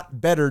not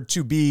better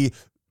to be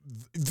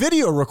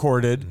video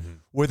recorded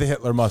with a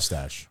Hitler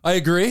mustache. I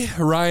agree.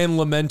 Ryan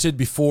lamented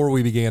before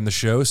we began the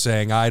show,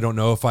 saying, I don't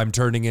know if I'm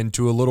turning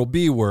into a little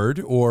B word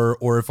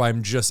or if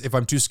I'm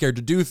too scared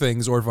to do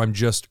things or if I'm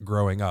just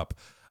growing up.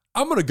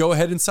 I'm going to go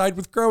ahead and side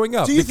with growing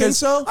up. Do you think because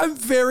so? I'm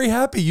very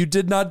happy you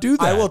did not do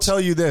that. I will tell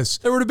you this.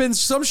 There would have been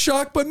some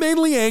shock, but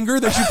mainly anger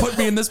that you put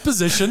me in this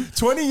position.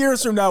 20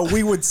 years from now,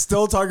 we would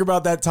still talk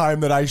about that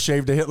time that I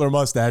shaved a Hitler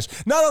mustache.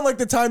 Not unlike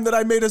the time that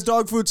I made us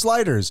dog food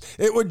sliders.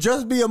 It would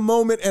just be a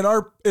moment in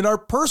our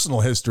personal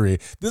history.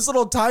 This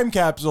little time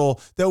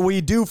capsule that we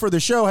do for the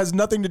show has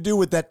nothing to do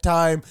with that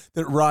time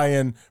that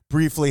Ryan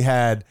briefly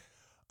had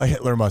a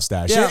Hitler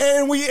mustache. Yeah.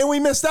 And we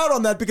missed out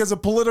on that because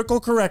of political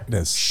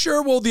correctness.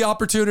 Sure, well, the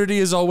opportunity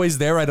is always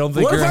there. I don't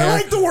think What if your I hair...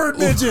 like the word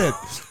midget?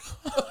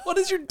 What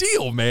is your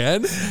deal,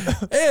 man?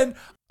 And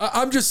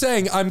I'm just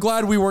saying, I'm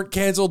glad we weren't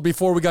canceled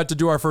before we got to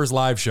do our first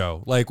live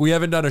show. Like, we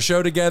haven't done a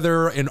show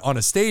together on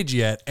a stage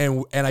yet,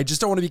 and I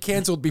just don't want to be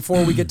canceled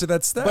before we get to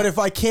that step. But if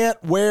I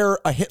can't wear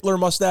a Hitler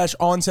mustache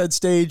on said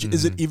stage,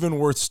 is it even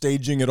worth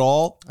staging at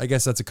all? I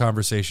guess that's a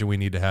conversation we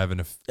need to have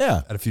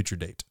at a future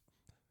date.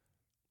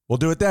 We'll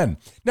do it then.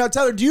 Now,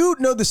 Tyler, do you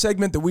know the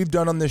segment that we've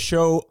done on this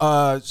show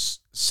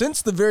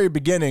since the very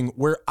beginning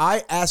where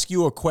I ask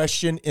you a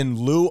question in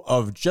lieu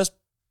of just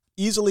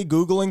easily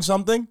Googling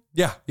something?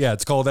 Yeah,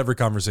 it's called Every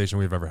Conversation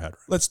We've Ever Had.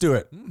 Let's do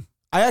it.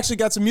 I actually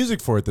got some music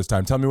for it this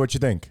time. Tell me what you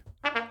think.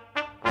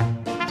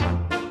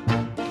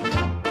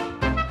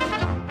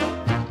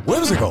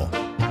 Whimsical.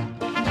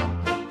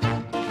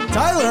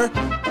 Tyler,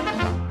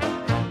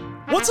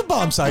 what's a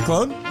bomb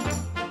cyclone?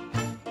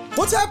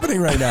 What's happening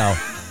right now?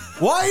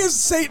 Why is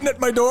Satan at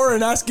my door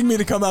and asking me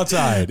to come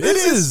outside? It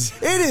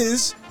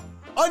is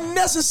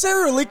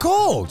unnecessarily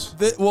cold.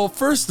 Well,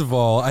 first of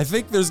all, I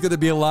think there's going to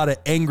be a lot of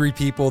angry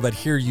people that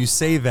hear you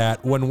say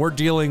that when we're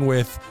dealing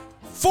with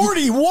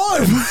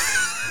 41.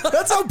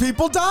 That's how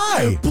people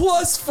die.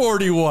 plus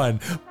 41.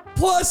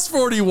 Plus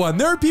 41.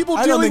 There are people I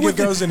don't dealing think with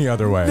it goes any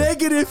other way.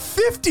 negative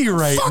 50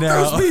 right Fuck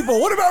now. those people.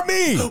 What about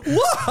me?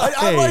 Why?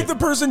 I'm like the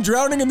person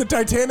drowning in the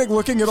Titanic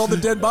looking at all the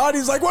dead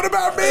bodies like, what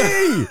about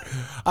me?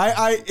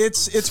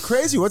 It's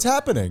crazy. What's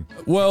happening?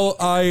 Well,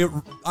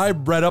 I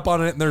read up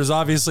on it, and there's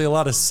obviously a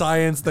lot of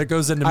science that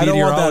goes into I don't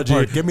want meteorology. that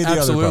part. Give me the other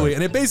Absolutely. part.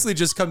 And it basically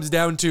just comes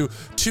down to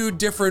two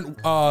different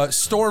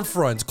storm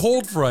fronts,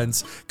 cold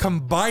fronts,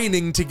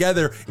 combining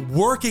together,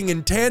 working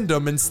in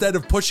tandem instead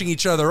of pushing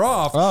each other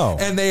off. Oh.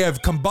 And they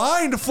have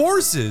combined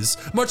forces,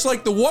 much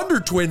like the Wonder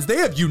Twins. They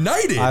have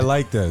united. I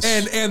like this.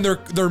 And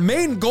their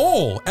main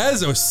goal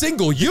as a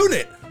single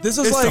unit This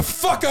is to like-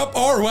 fuck up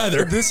our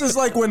weather. This is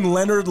like when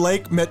Leonard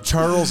Lake met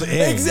Charles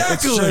Ing.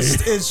 Exactly.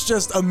 It's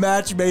just a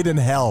match made in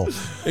hell.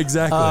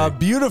 Exactly.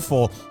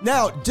 Beautiful.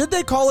 Now, did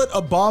they call it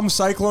a bomb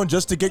cyclone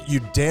just to get you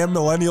damn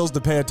millennials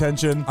to pay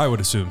attention? I would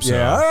assume so.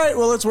 Yeah. All right.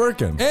 Well, it's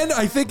working. And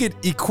I think it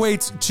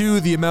equates to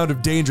the amount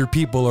of danger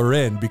people are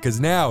in, because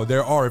now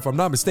there are, if I'm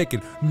not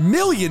mistaken,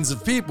 millions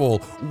of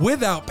people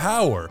without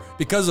power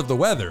because of the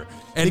weather.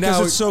 And Because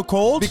now it's so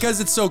cold? Because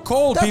it's so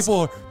cold, That's- people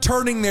are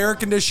turning their air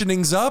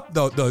conditionings up.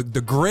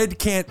 The grid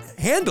can't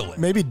handle it.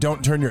 Maybe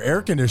don't turn your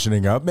air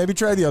conditioning up. Maybe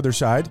try the other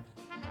side.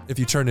 If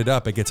you turn it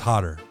up, it gets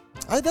hotter.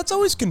 That's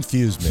always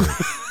confused me.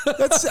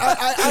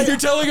 You're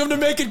telling them to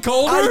make it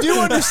colder? I do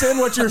understand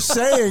what you're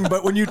saying,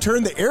 but when you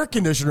turn the air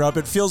conditioner up,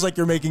 it feels like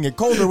you're making it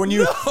colder. When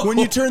you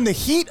turn the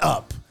heat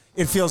up,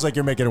 it feels like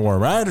you're making it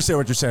warmer. I understand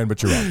what you're saying,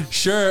 but you're right.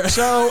 Sure.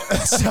 So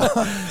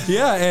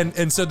Yeah,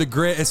 and so the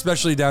grid,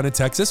 especially down in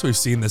Texas, we've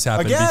seen this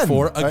happen Again.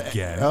 before.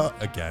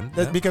 Again.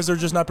 that's because they're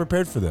just not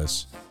prepared for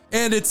this.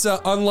 And it's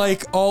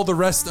unlike all the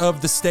rest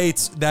of the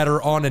states that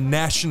are on a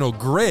national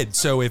grid.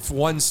 So if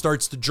one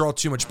starts to draw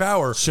too much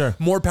power, Sure.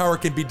 more power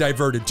can be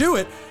diverted to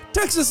it.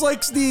 Texas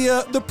likes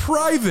the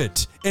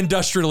private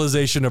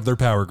industrialization of their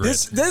power grid.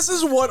 This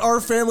is what our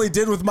family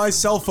did with my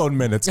cell phone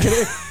minutes.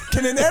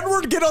 Can an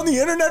Edward get on the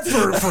internet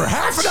for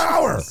half an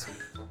hour?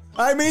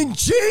 I mean,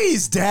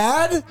 geez,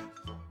 Dad.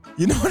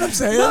 You know what I'm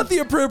saying? Not the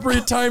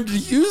appropriate time to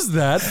use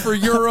that for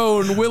your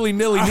own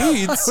willy-nilly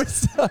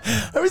needs.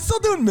 Are we still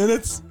doing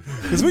minutes?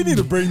 Because we need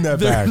to bring that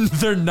back.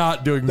 They're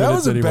not doing That minutes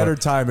was a anymore. better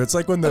time. It's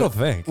like when I don't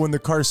think. when the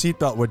car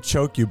seatbelt would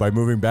choke you by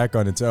moving back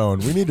on its own.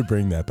 We need to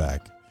bring that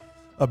back.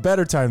 A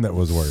better time that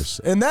was worse.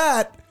 And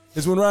that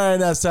is when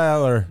Ryan asked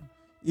Tyler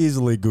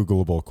easily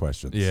Googleable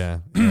questions. Yeah,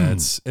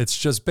 it's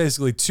just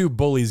basically two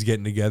bullies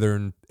getting together,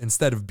 and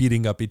instead of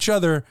beating up each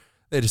other,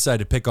 they decide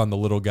to pick on the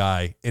little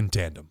guy in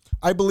tandem.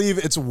 I believe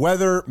it's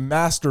Weather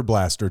Master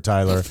Blaster,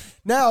 Tyler.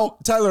 Now,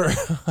 Tyler,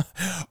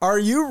 are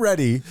you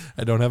ready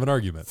I don't have an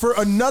argument. for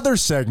another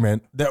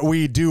segment that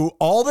we do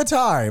all the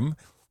time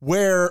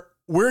where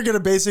we're going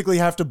to basically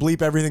have to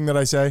bleep everything that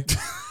I say?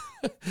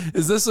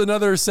 Is this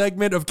another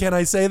segment of Can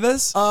I Say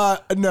This?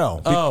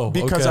 No.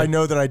 Because okay. I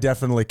know that I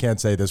definitely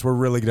can't say this. We're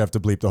really going to have to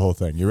bleep the whole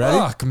thing. You ready?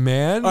 Fuck,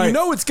 man. All You right.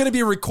 know it's going to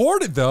be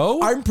recorded,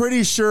 though. I'm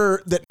pretty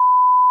sure that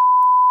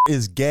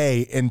is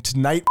gay, and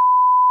tonight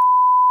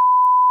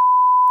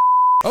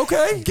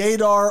Okay.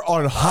 gaydar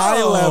on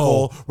high Oh.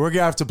 level. We're going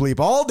to have to bleep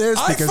all this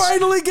I because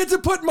finally get to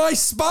put my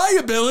spy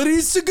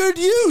abilities to good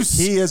use.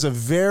 he is a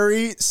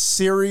very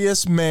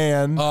serious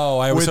man. Oh,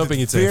 I was with hoping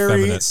you'd say very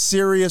effeminate.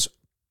 serious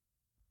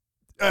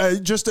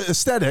just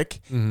aesthetic.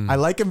 I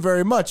like him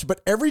very much,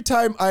 but every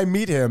time I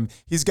meet him,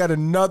 he's got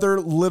another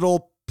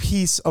little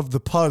piece of the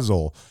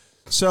puzzle.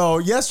 So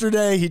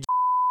yesterday he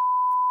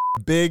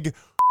big.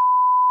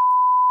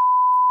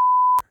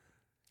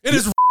 It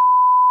is.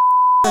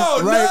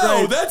 Oh Right,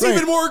 no, right, that's right.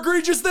 even more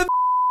egregious than.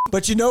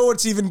 But you know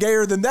what's even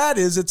gayer than that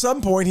is at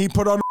some point he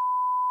put on.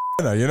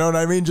 You know what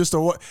I mean? Just a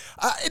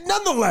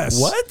nonetheless.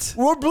 What?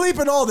 We're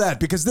bleeping all that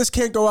because this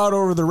can't go out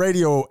over the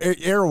radio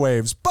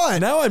airwaves. But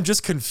Now I'm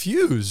just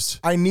confused.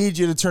 I need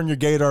you to turn your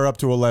gaydar up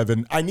to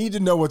 11. I need to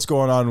know what's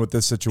going on with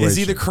this situation. Is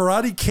he the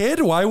Karate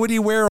Kid? Why would he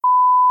wear?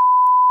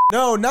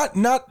 No,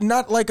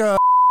 not like a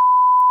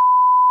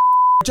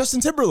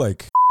Justin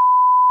Timberlake.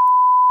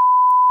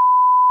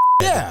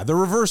 Yeah, the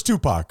reverse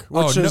Tupac.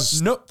 Which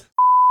is no.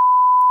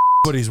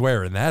 But he's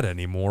wearing that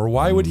anymore.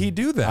 Why would he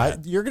do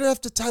that? you're gonna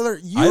have to, Tyler.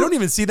 I don't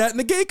even see that in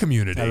the gay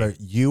community. Tyler,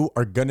 you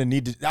are gonna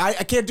need to. I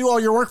can't do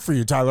all your work for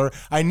you, Tyler.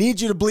 I need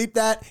you to bleep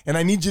that, and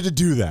I need you to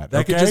do that.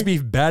 That okay? could just be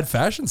bad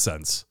fashion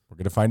sense. We're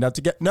gonna find out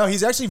No,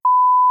 he's actually.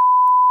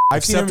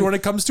 I've seen Except him. when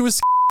it comes to his.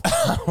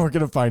 We're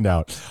gonna find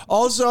out.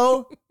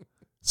 Also,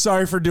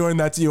 sorry for doing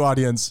that to you,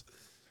 audience.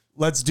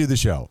 Let's do the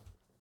show.